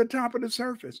the top of the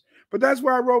surface. But that's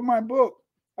why I wrote my book.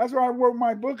 That's why I wrote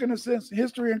my book, in a sense,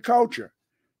 History and Culture.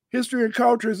 History and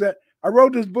Culture is that I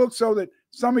wrote this book so that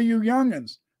some of you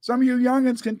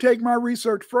youngins can take my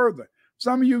research further.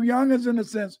 Some of you youngins, in a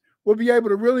sense, will be able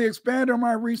to really expand on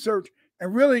my research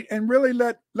and really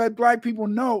let Black people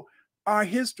know our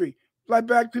history. Let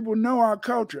Black people know our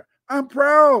culture. I'm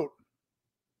proud.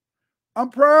 I'm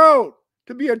proud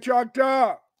to be a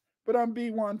Choctaw, but I'm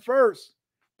B1 first,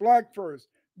 Black first.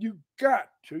 You got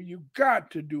to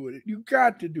do it. You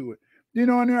got to do it. You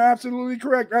know, and you're absolutely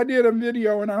correct. I did a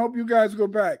video, and I hope you guys go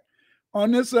back.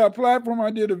 On this platform,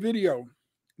 I did a video,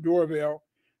 Dorville.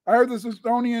 I heard the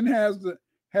Smithsonian has the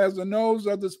nose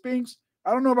of the Sphinx.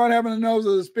 I don't know about having the nose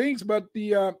of the Sphinx, but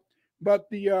the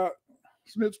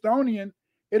Smithsonian,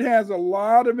 it has a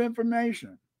lot of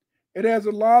information. It has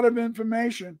a lot of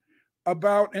information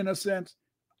about, in a sense,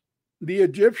 the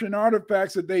Egyptian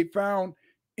artifacts that they found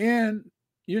in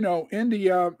the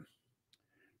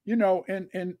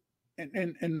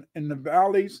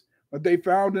valleys, but they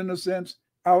found, in a sense,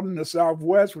 out in the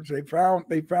Southwest, which they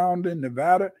found in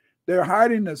Nevada. They're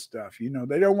hiding this stuff. You know,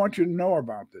 they don't want you to know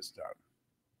about this stuff.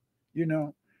 You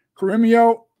know,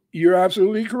 Karimio, you're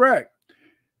absolutely correct.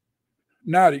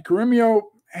 Nadi, Karimio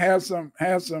has some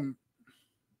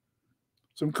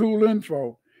cool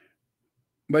info,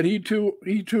 but he too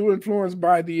influenced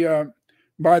by the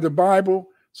Bible.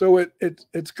 So it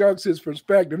scucks his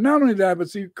perspective. Not only that, but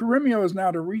see, Karimio is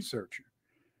not a researcher.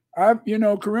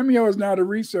 Karimio is not a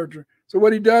researcher. So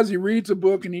what he does, he reads a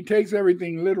book and he takes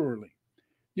everything literally.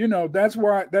 You know, that's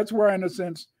why, in a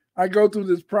sense, I go through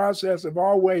this process of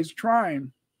always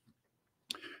trying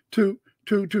to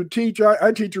teach.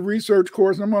 I teach a research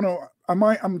course, and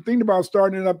I'm thinking about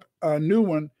starting up a new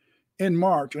one in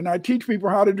March. And I teach people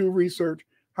how to do research,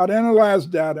 how to analyze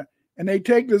data, and they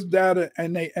take this data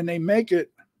and they make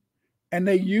it, and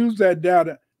they use that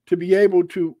data to be able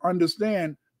to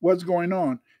understand what's going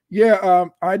on. Yeah,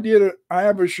 I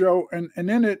have a show, and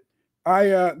in it,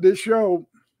 this show,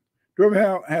 do you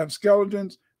ever have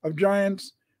skeletons of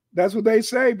giants? That's what they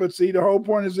say. But see, the whole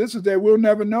point is this: is that we'll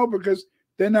never know, because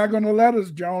they're not going to let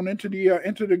us, Joan, into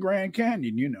the Grand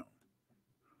Canyon.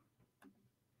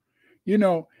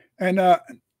 And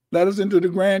let us into the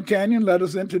Grand Canyon. Let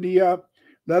us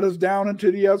down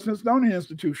into the Smithsonian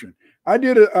Institution. I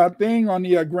did a thing on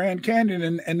the Grand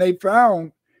Canyon, and they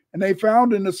found, in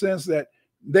the sense that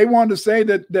they wanted to say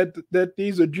that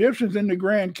these Egyptians in the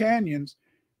Grand Canyon,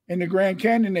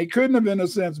 they couldn't have, in a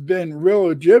sense, been real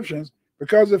Egyptians,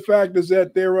 because the fact is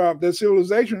that their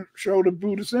civilization showed a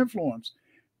Buddhist influence.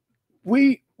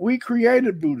 We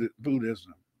created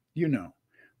Buddhism,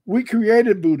 we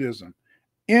created Buddhism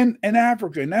in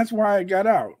Africa, and that's why it got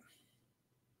out.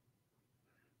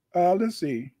 Let's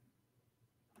see.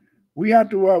 We have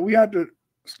to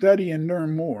study and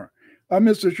learn more.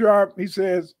 Mr. Sharp, he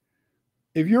says,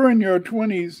 if you're in your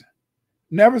 20s,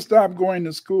 never stop going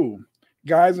to school,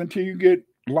 guys, until you get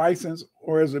licensed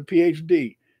or as a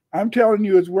PhD. I'm telling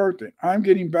you, it's worth it. I'm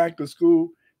getting back to school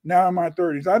now in my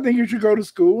 30s. I think you should go to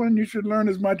school and you should learn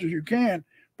as much as you can.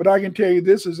 But I can tell you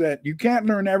this, is that you can't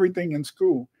learn everything in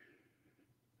school,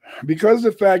 because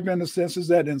the fact, in a sense, is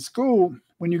that in school,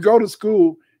 when you go to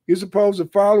school, you're supposed to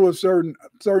follow a certain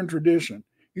tradition.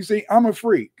 You see, I'm a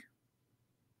freak.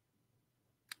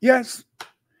 Yes,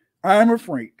 I'm a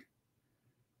freak.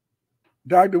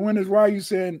 Dr. Winters, why are you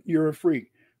saying you're a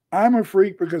freak? I'm a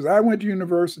freak because I went to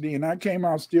university and I came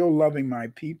out still loving my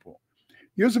people.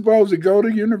 You're supposed to go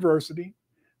to university,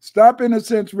 stop in a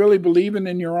sense really believing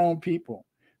in your own people.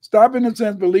 Stop in a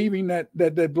sense believing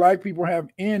that Black people have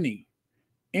any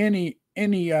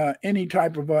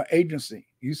type of agency.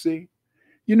 You see,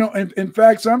 in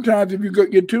fact, sometimes if you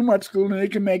get too much schooling,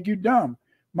 it can make you dumb.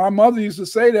 My mother used to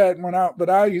say that but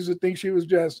I used to think she was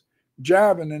just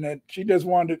jabbing and that she just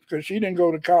wanted, because she didn't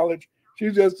go to college. She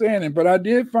was just saying it. But I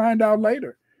did find out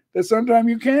later that sometimes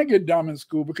you can get dumb in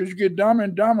school because you get dumber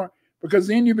and dumber, because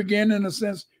then you begin, in a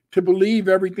sense, to believe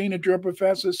everything that your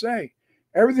professors say.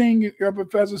 Everything your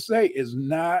professors say is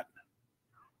not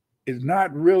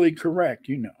really correct,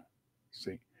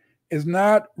 See, it's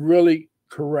not really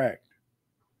correct,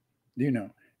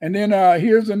 And then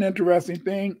here's an interesting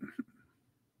thing.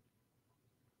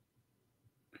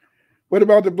 What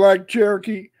about the Black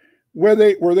Cherokee? Were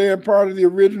they a part of the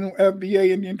original FBA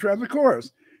Indian tribes? Of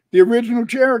course, the original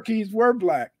Cherokees were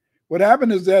Black. What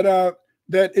happened is that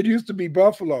it used to be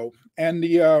buffalo, and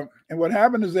what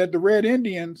happened is that the Red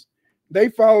Indians, they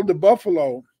followed the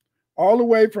buffalo all the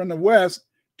way from the west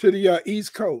to the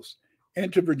East Coast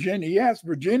and to Virginia. Yes,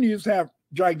 Virginians have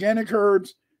gigantic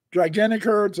herds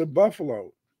of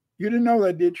buffalo. You didn't know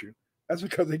that, did you? That's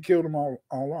because they killed them all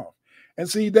off. And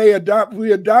see, we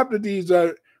adopted these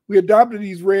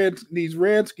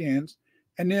redskins,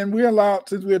 and then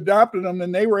since we adopted them,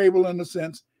 then they were able, in a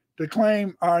sense, to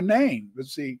claim our name. But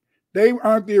see, they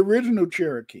aren't the original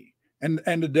Cherokee. And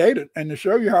the data, and to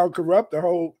show you how corrupt the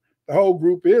whole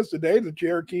group is today, the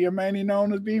Cherokee are mainly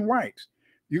known as being whites.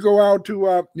 You go out to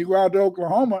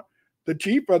Oklahoma, the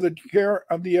chief of the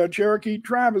Cherokee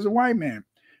tribe is a white man.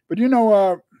 But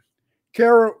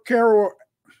Carol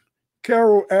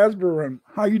Asbury,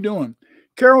 how you doing?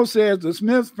 Carol says the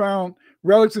Smiths found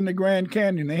relics in the Grand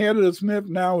Canyon. The head of the Smith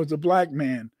now is a Black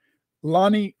man,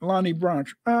 Lonnie Brunch.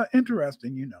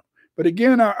 Interesting, But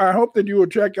again, I hope that you will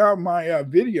check out my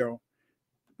video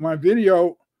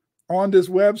on this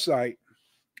website.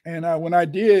 And when I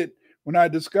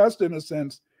discussed, in a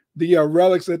sense, the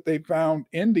relics that they found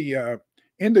in the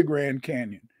Grand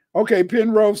Canyon. Okay,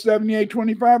 Penrose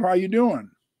 7825, how you doing?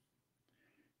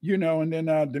 And then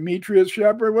Demetrius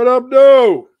Shepard, what up,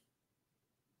 dude?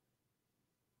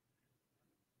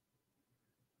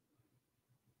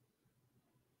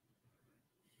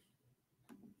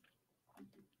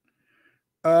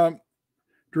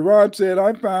 Gerard said,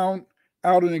 I found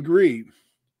out and agree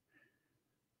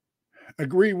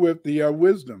with the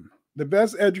wisdom. The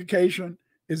best education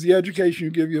is the education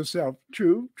you give yourself.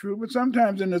 True. But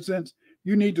sometimes, in a sense,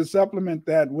 you need to supplement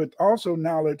that with also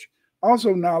knowledge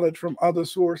from other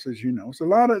sources. It's a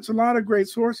lot of great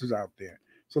sources out there.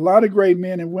 It's a lot of great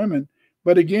men and women.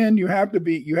 But again, you have to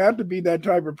be that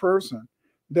type of person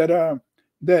that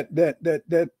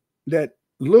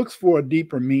looks for a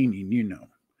deeper meaning.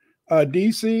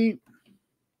 DC,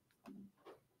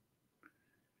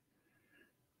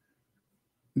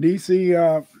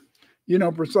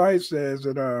 Precise says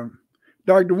that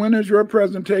Dr. Winters, your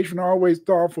presentation always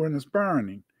thoughtful and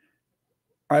inspiring.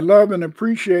 I love and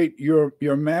appreciate your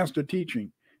master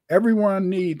teaching. Everyone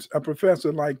needs a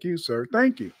professor like you, sir.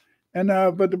 Thank you. And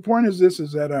but the point is this: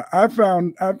 is that I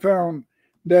found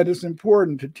that it's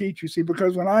important to teach. You see,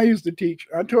 because when I used to teach,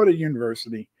 I taught at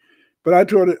university, but I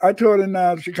taught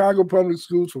in Chicago public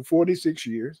schools for 46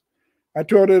 years. I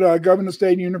taught at Governor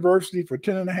State University for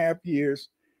 10 and a half years.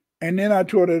 And then I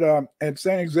taught at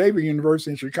St. Xavier University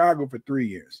in Chicago for 3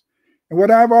 years. And what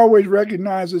I've always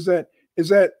recognized is that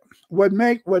what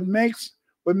makes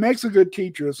a good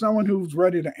teacher is someone who's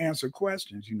ready to answer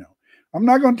questions. I'm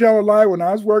not going to tell a lie. When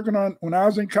I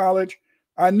was in college,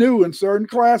 I knew in certain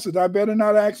classes I better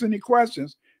not ask any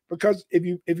questions, because if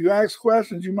you ask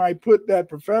questions, you might put that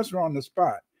professor on the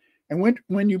spot. And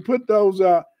when you put those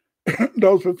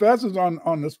professors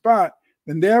on the spot,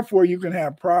 then therefore you can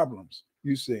have problems.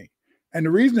 You see, and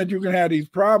the reason that you can have these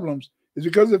problems is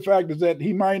because of the fact is that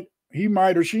he might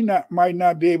or she might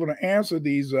not be able to answer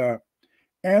these some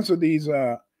of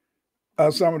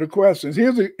the questions.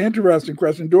 Here's an interesting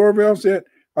question. Dorville said,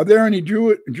 "Are there any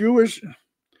Jewish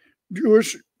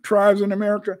tribes in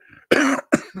America?"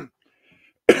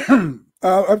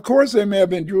 Of course, there may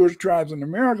have been Jewish tribes in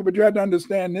America, but you have to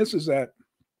understand this: is that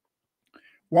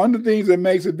one of the things that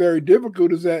makes it very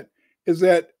difficult is that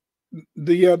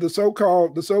the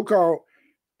so-called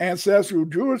ancestral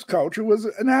Jewish culture was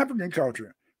an African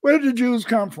culture. Where did the Jews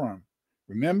come from?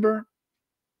 Remember,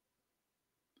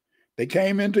 they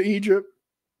came into Egypt,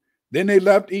 then they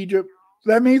left Egypt.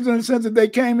 So that means, in the sense that they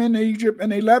came into Egypt and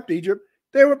they left Egypt,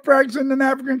 they were practicing an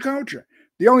African culture.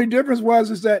 The only difference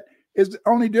was that Is the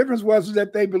only difference was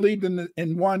that they believed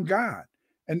in one God,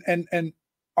 and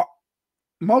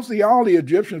mostly all the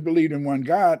Egyptians believed in one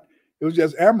God. It was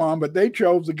just Ammon, but they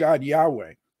chose the God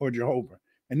Yahweh or Jehovah,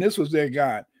 and this was their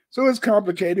God. So it's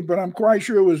complicated, but I'm quite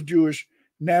sure it was Jewish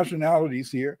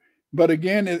nationalities here. But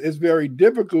again, it's very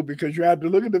difficult because you have to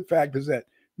look at the fact is that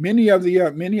many of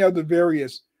the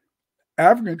various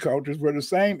African cultures were the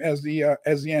same as the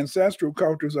ancestral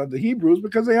cultures of the Hebrews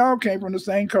because they all came from the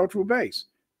same cultural base,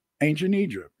 ancient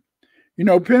Egypt. You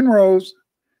know, Penrose,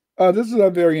 this is a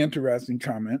very interesting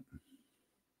comment.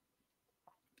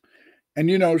 And,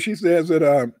 you know, she says that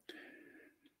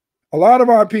a lot of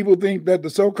our people think that the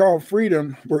so-called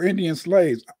freedom were Indian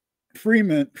slaves.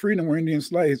 Freedom were Indian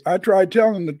slaves. I try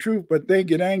telling them the truth, but they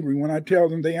get angry when I tell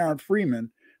them they aren't freemen,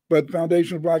 but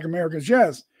foundational Black Americans.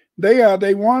 Yes,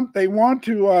 they want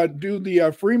to do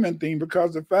the freeman thing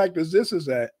because the fact is this is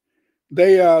that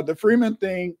the freeman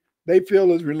thing they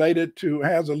feel is related to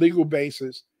has a legal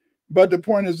basis, but the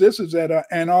point is this is that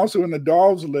and also in the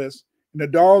Dawes list,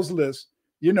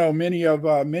 you know, many of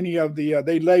the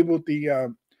they labeled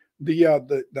the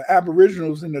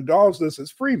Aboriginals in the Dawes list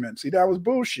as freemen. See, that was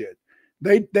bullshit.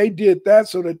 They did that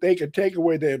so that they could take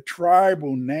away their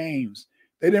tribal names.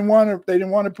 They didn't want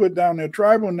to put down their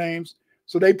tribal names,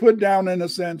 so they put down, in a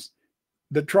sense,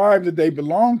 the tribe that they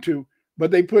belong to,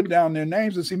 but they put down their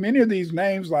names. And see, many of these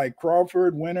names like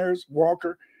Crawford, Winters,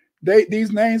 Walker,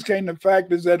 these names came to the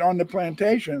fact is that on the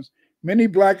plantations, many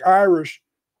Black Irish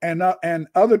and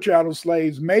other chattel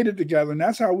slaves made it together, and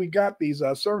that's how we got these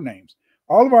surnames.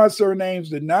 All of our surnames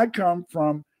did not come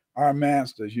from our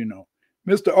masters, you know.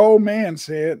 Mr. Old Man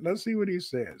said, let's see what he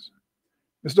says.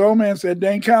 Mr. Old Man said,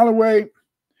 Dane Calloway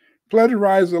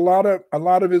plagiarized a lot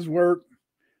of his work.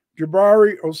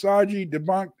 Jabari Osagi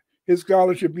debunked his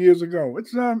scholarship years ago.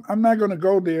 I'm not going to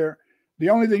go there. The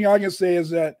only thing I can say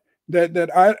is that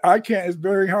I can't. It's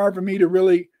very hard for me to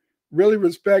really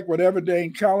respect whatever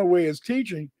Dane Calloway is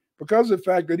teaching because of the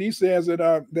fact that he says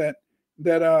that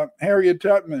Harriet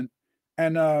Tubman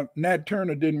and Nat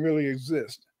Turner didn't really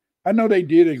exist. I know they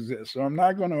did exist, so I'm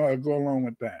not going to go along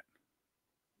with that.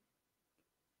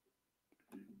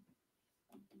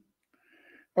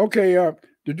 Okay,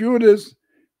 the Druidists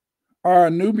are a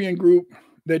Nubian group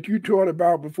that you taught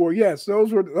about before. Yes,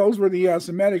 those were the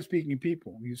Semitic-speaking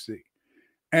people, you see.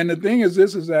 And the thing is,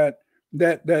 this is that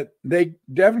they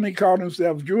definitely call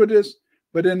themselves Druidists,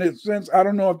 but in a sense, I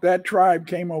don't know if that tribe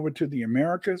came over to the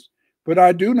Americas, but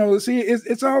I do know. See,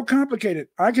 it's all complicated.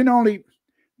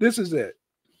 This is it.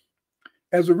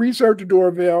 As a researcher,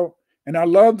 Dorville, and I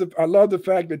love the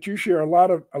fact that you share a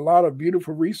lot of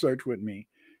beautiful research with me,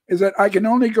 is that I can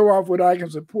only go off what I can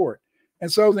support. And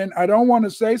so then I don't want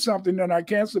to say something that I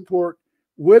can't support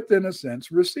with, in a sense,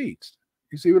 receipts.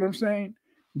 You see what I'm saying?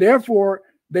 Therefore,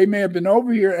 they may have been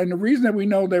over here. And the reason that we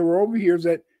know they were over here is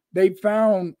that they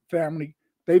found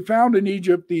in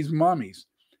Egypt these mummies.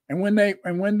 And when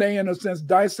they, in a sense,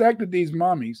 dissected these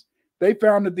mummies, they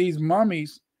found that these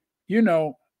mummies, you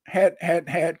know,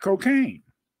 had cocaine.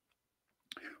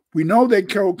 We know that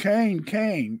cocaine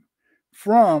came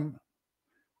from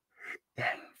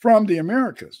the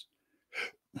Americas.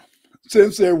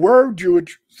 Since there were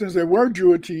Druids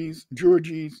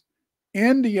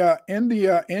in Nubia,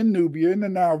 in the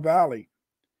Nile Valley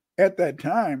at that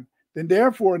time, then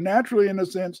therefore, naturally, in a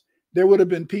sense, there would have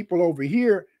been people over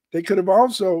here. They could have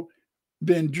also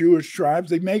been Jewish tribes.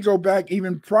 They may go back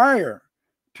even prior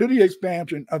to the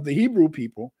expansion of the Hebrew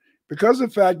people because of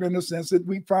the fact, in the sense, that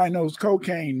we find those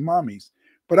cocaine mummies.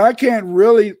 But I can't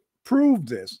really prove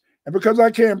this. And because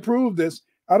I can't prove this,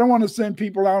 I don't want to send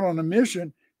people out on a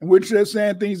mission in which they're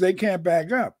saying things they can't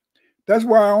back up. That's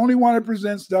why I only want to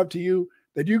present stuff to you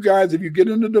that you guys, if you get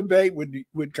into debate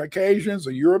with Caucasians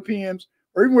or Europeans,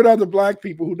 or even with other Black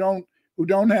people who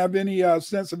don't have any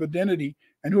sense of identity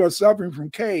and who are suffering from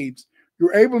CAIDS,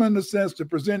 you're able, in a sense, to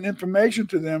present information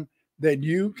to them that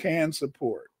you can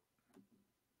support.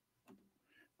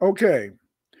 Okay,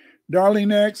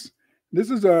 Darlene X, this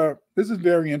is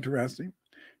very interesting.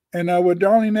 And what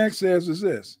Darlene X says is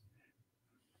this.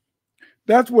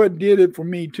 That's what did it for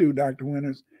me too, Dr.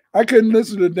 Winters. I couldn't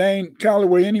listen to Dane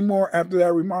Calloway anymore after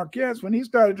that remark. Yes, when he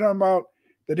started talking about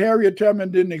that Harriet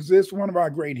Tubman didn't exist, one of our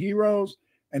great heroes,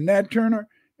 and Nat Turner.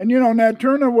 And you know, Nat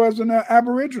Turner was an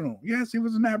Aboriginal. Yes, he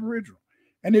was an Aboriginal.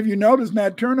 And if you notice,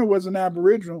 Nat Turner was an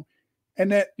Aboriginal.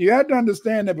 And that you had to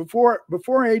understand that before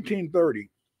 1830,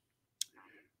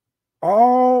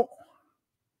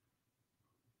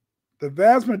 the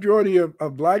vast majority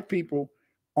of Black people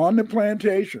on the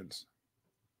plantations,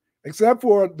 except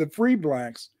for the free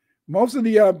Blacks, most of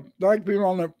the Black people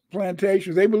on the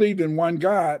plantations, they believed in one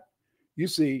God, you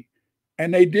see,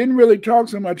 And they didn't really talk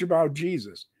so much about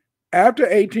Jesus. After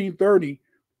 1830,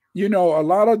 you know, a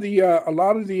lot of the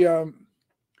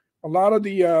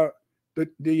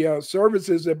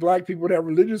services that Black people would have,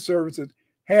 religious services,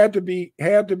 had to be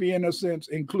in a sense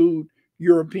include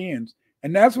Europeans.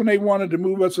 And that's when they wanted to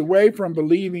move us away from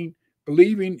believing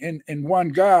in one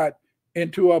God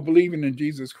into believing in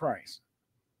Jesus Christ,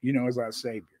 you know, as our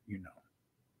Savior, you know.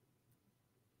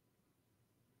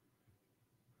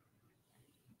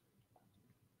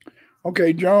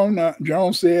 Okay, Joan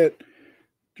said,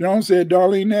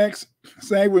 Darlene next.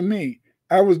 Same with me.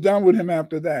 I was done with him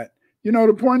after that. You know,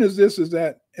 the point is this: is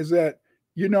that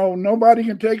you know, nobody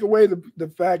can take away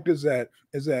the fact is that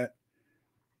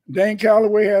Dane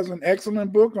Calloway has an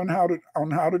excellent book on how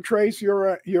to trace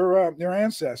your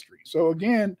ancestry. So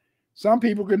again, some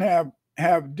people can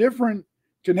have different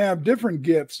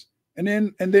gifts, and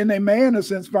then they may, in a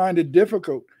sense, find it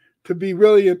difficult to be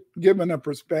really given a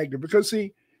perspective. Because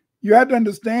see, you have to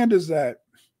understand is that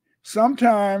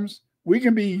sometimes we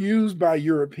can be used by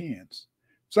Europeans.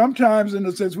 Sometimes, in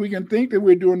a sense, we can think that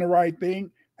we're doing the right thing,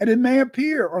 and it may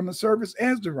appear on the surface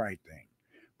as the right thing.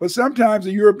 But sometimes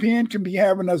a European can be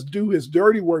having us do his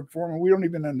dirty work for him, and we don't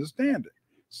even understand it.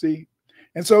 See?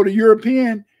 And so the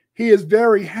European, he is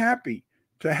very happy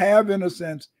to have, in a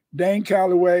sense, Dane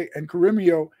Calloway and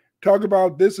Karimio talk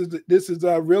about this is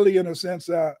really, in a sense,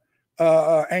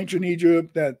 ancient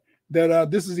Egypt, that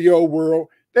this is the old world.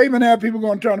 They even have people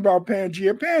going to talk about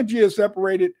Pangea. Pangea is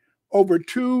separated over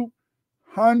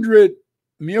 200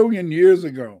 million years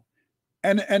ago.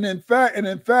 And in fact,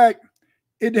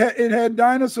 it had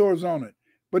dinosaurs on it.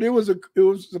 But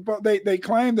they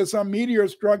claimed that some meteor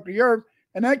struck the earth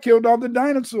and that killed all the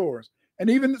dinosaurs. And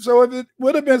even so, if it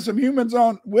would have been some humans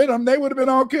on with them, they would have been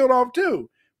all killed off too.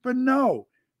 But no,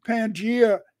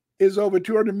 Pangea is over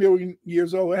 200 million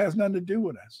years old. It has nothing to do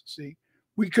with us. See,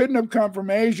 we couldn't have come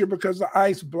from Asia because the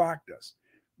ice blocked us.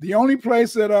 The only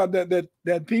place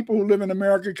that people who live in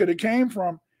America could have came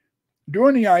from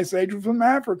during the Ice Age was from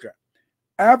Africa.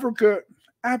 Africa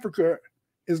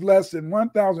is less than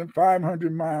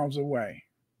 1,500 miles away.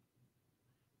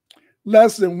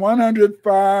 Less than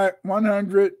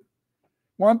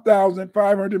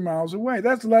 1,500 miles away.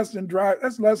 That's less than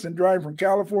driving from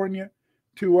California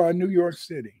to New York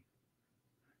City,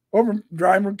 or from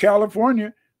driving from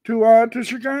California to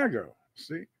Chicago.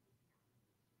 See,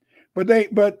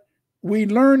 but we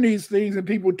learn these things, and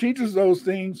people teach us those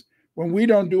things when we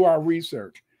don't do our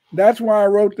research. That's why I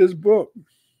wrote this book.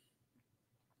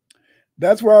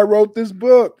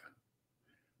 The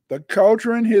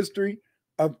Culture and History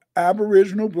of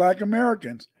Aboriginal Black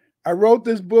Americans. I wrote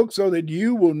this book so that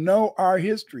you will know our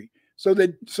history, so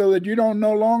that you don't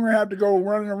no longer have to go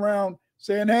running around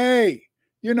saying, hey,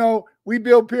 you know, we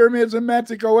built pyramids in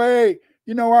Mexico. Hey,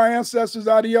 you know, our ancestors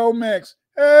are the Olmecs.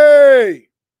 Hey,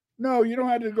 no, you don't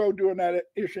have to go doing that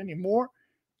ish anymore.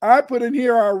 I put in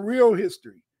here our real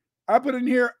history. I put in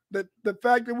here the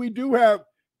fact that we do have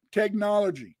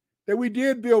technology, that we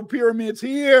did build pyramids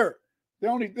here. The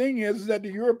only thing is that the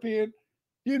European,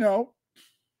 you know,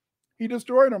 he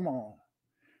destroyed them all.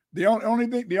 The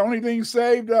only thing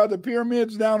saved the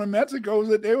pyramids down in Mexico is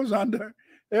that they was under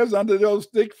those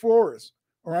thick forests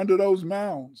or under those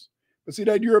mounds. But see,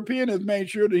 that European has made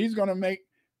sure that he's going to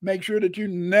make sure that you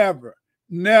never.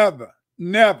 I'm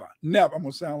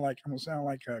gonna sound like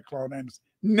Claude Anderson.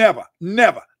 Never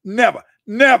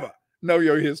know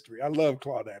your history. I love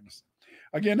Claude Anderson.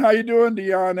 Again, how you doing,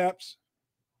 Dion Epps?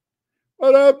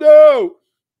 What up, dude?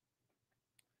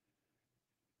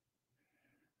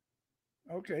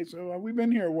 Okay, so we've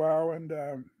been here a while, and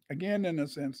again, in a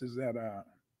sense, is that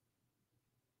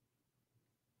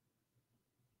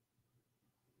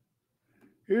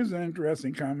here's an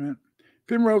interesting comment.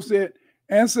 Penrose said,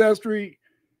 Ancestry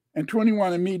and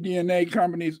 21andMe DNA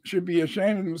companies should be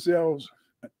ashamed of themselves.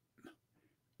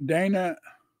 Dane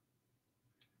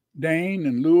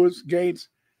and Louis Gates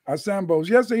are Sambos.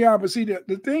 Yes, they are. But see,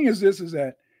 the thing is this, is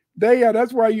that they are.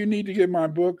 That's why you need to get my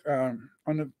book on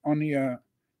the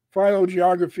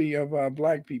phylogeography of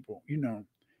Black people, you know.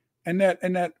 And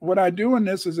that what I do in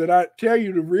this is that I tell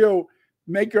you the real,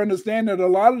 make you understand that a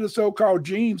lot of the so-called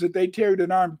genes that they tell you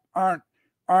that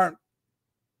aren't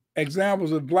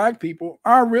examples of Black people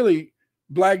are really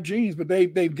Black genes, but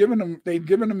they've given them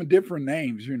different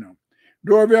names, you know.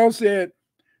 Dorvell said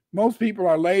most people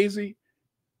are lazy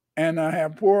and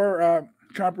have poor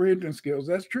comprehension skills.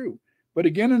 That's true. But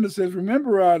again, in the sense,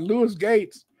 remember Louis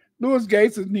Gates. Louis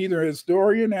Gates is neither a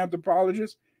historian,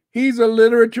 anthropologist. He's a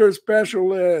literature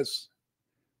specialist.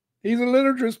 He's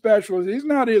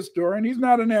not a historian. He's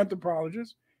not an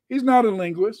anthropologist. He's not a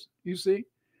linguist, you see.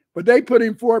 But they put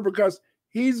him forward because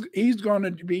He's going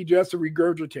to be just a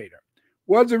regurgitator.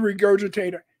 What's a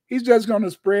regurgitator? He's just going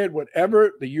to spread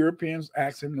whatever the Europeans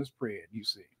ask him to spread, you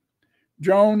see.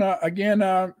 Joan,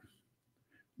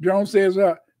 Joan says,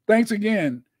 thanks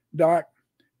again, Doc.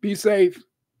 Be safe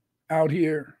out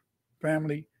here,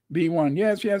 family. Be one.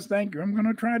 Yes, yes, thank you. I'm going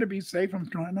to try to be safe. I'm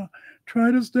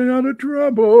trying to stay out of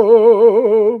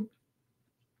trouble.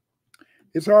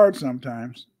 It's hard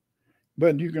sometimes,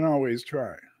 but you can always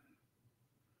try.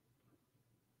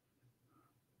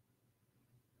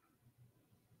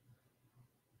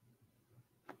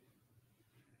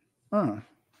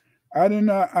 I don't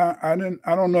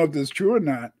know if this is true or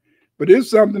not, but it's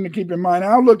something to keep in mind.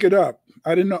 I'll look it up.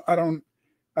 I don't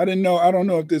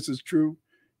know if this is true.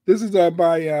 This is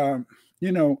by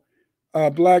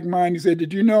Black Mind. He said,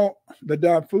 did you know the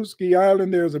Darfuski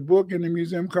Island, there's a book in the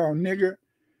museum called Nigger,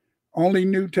 only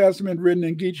New Testament written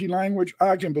in Geechee language?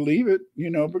 I can believe it,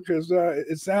 because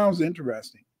it sounds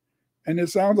interesting. And it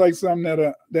sounds like something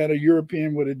that a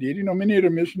European would have did. Many of the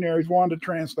missionaries wanted to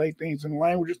translate things in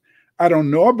languages. I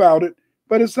don't know about it,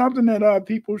 but it's something that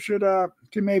people should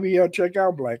can maybe check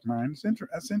out. Black Mind.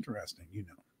 That's interesting,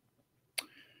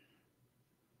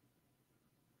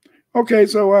 Okay,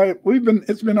 so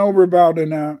it's been over about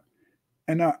an hour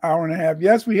and a half.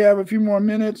 Yes, we have a few more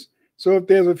minutes. So if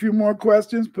there's a few more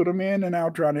questions, put them in, and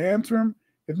I'll try to answer them.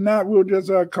 If not, we'll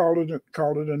just call it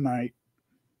a night.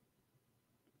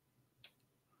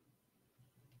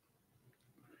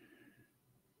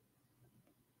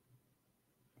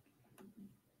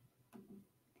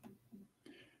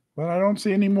 Well, I don't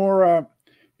see any more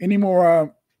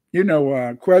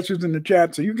questions in the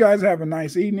chat. So you guys have a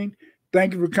nice evening.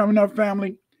 Thank you for coming up,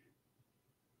 family.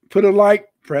 Put a like,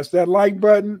 press that like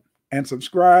button, and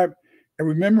subscribe. And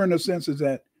remember, in a sense, is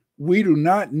that we do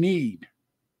not need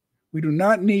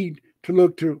to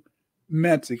look to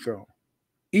Mexico,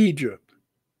 Egypt,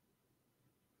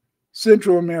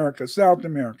 Central America, South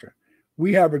America.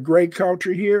 We have a great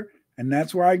culture here, and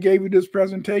that's why I gave you this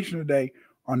presentation today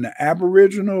on the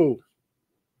Aboriginal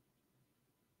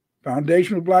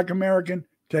foundational Black American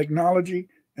technology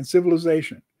and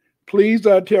civilization. Please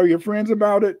tell your friends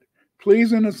about it.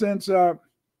 Please, in a sense,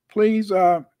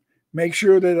 make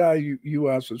sure that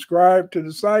you subscribe to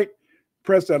the site,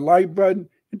 press that like button,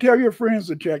 and tell your friends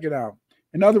to check it out.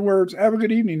 In other words, have a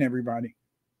good evening, everybody.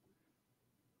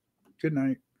 Good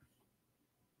night.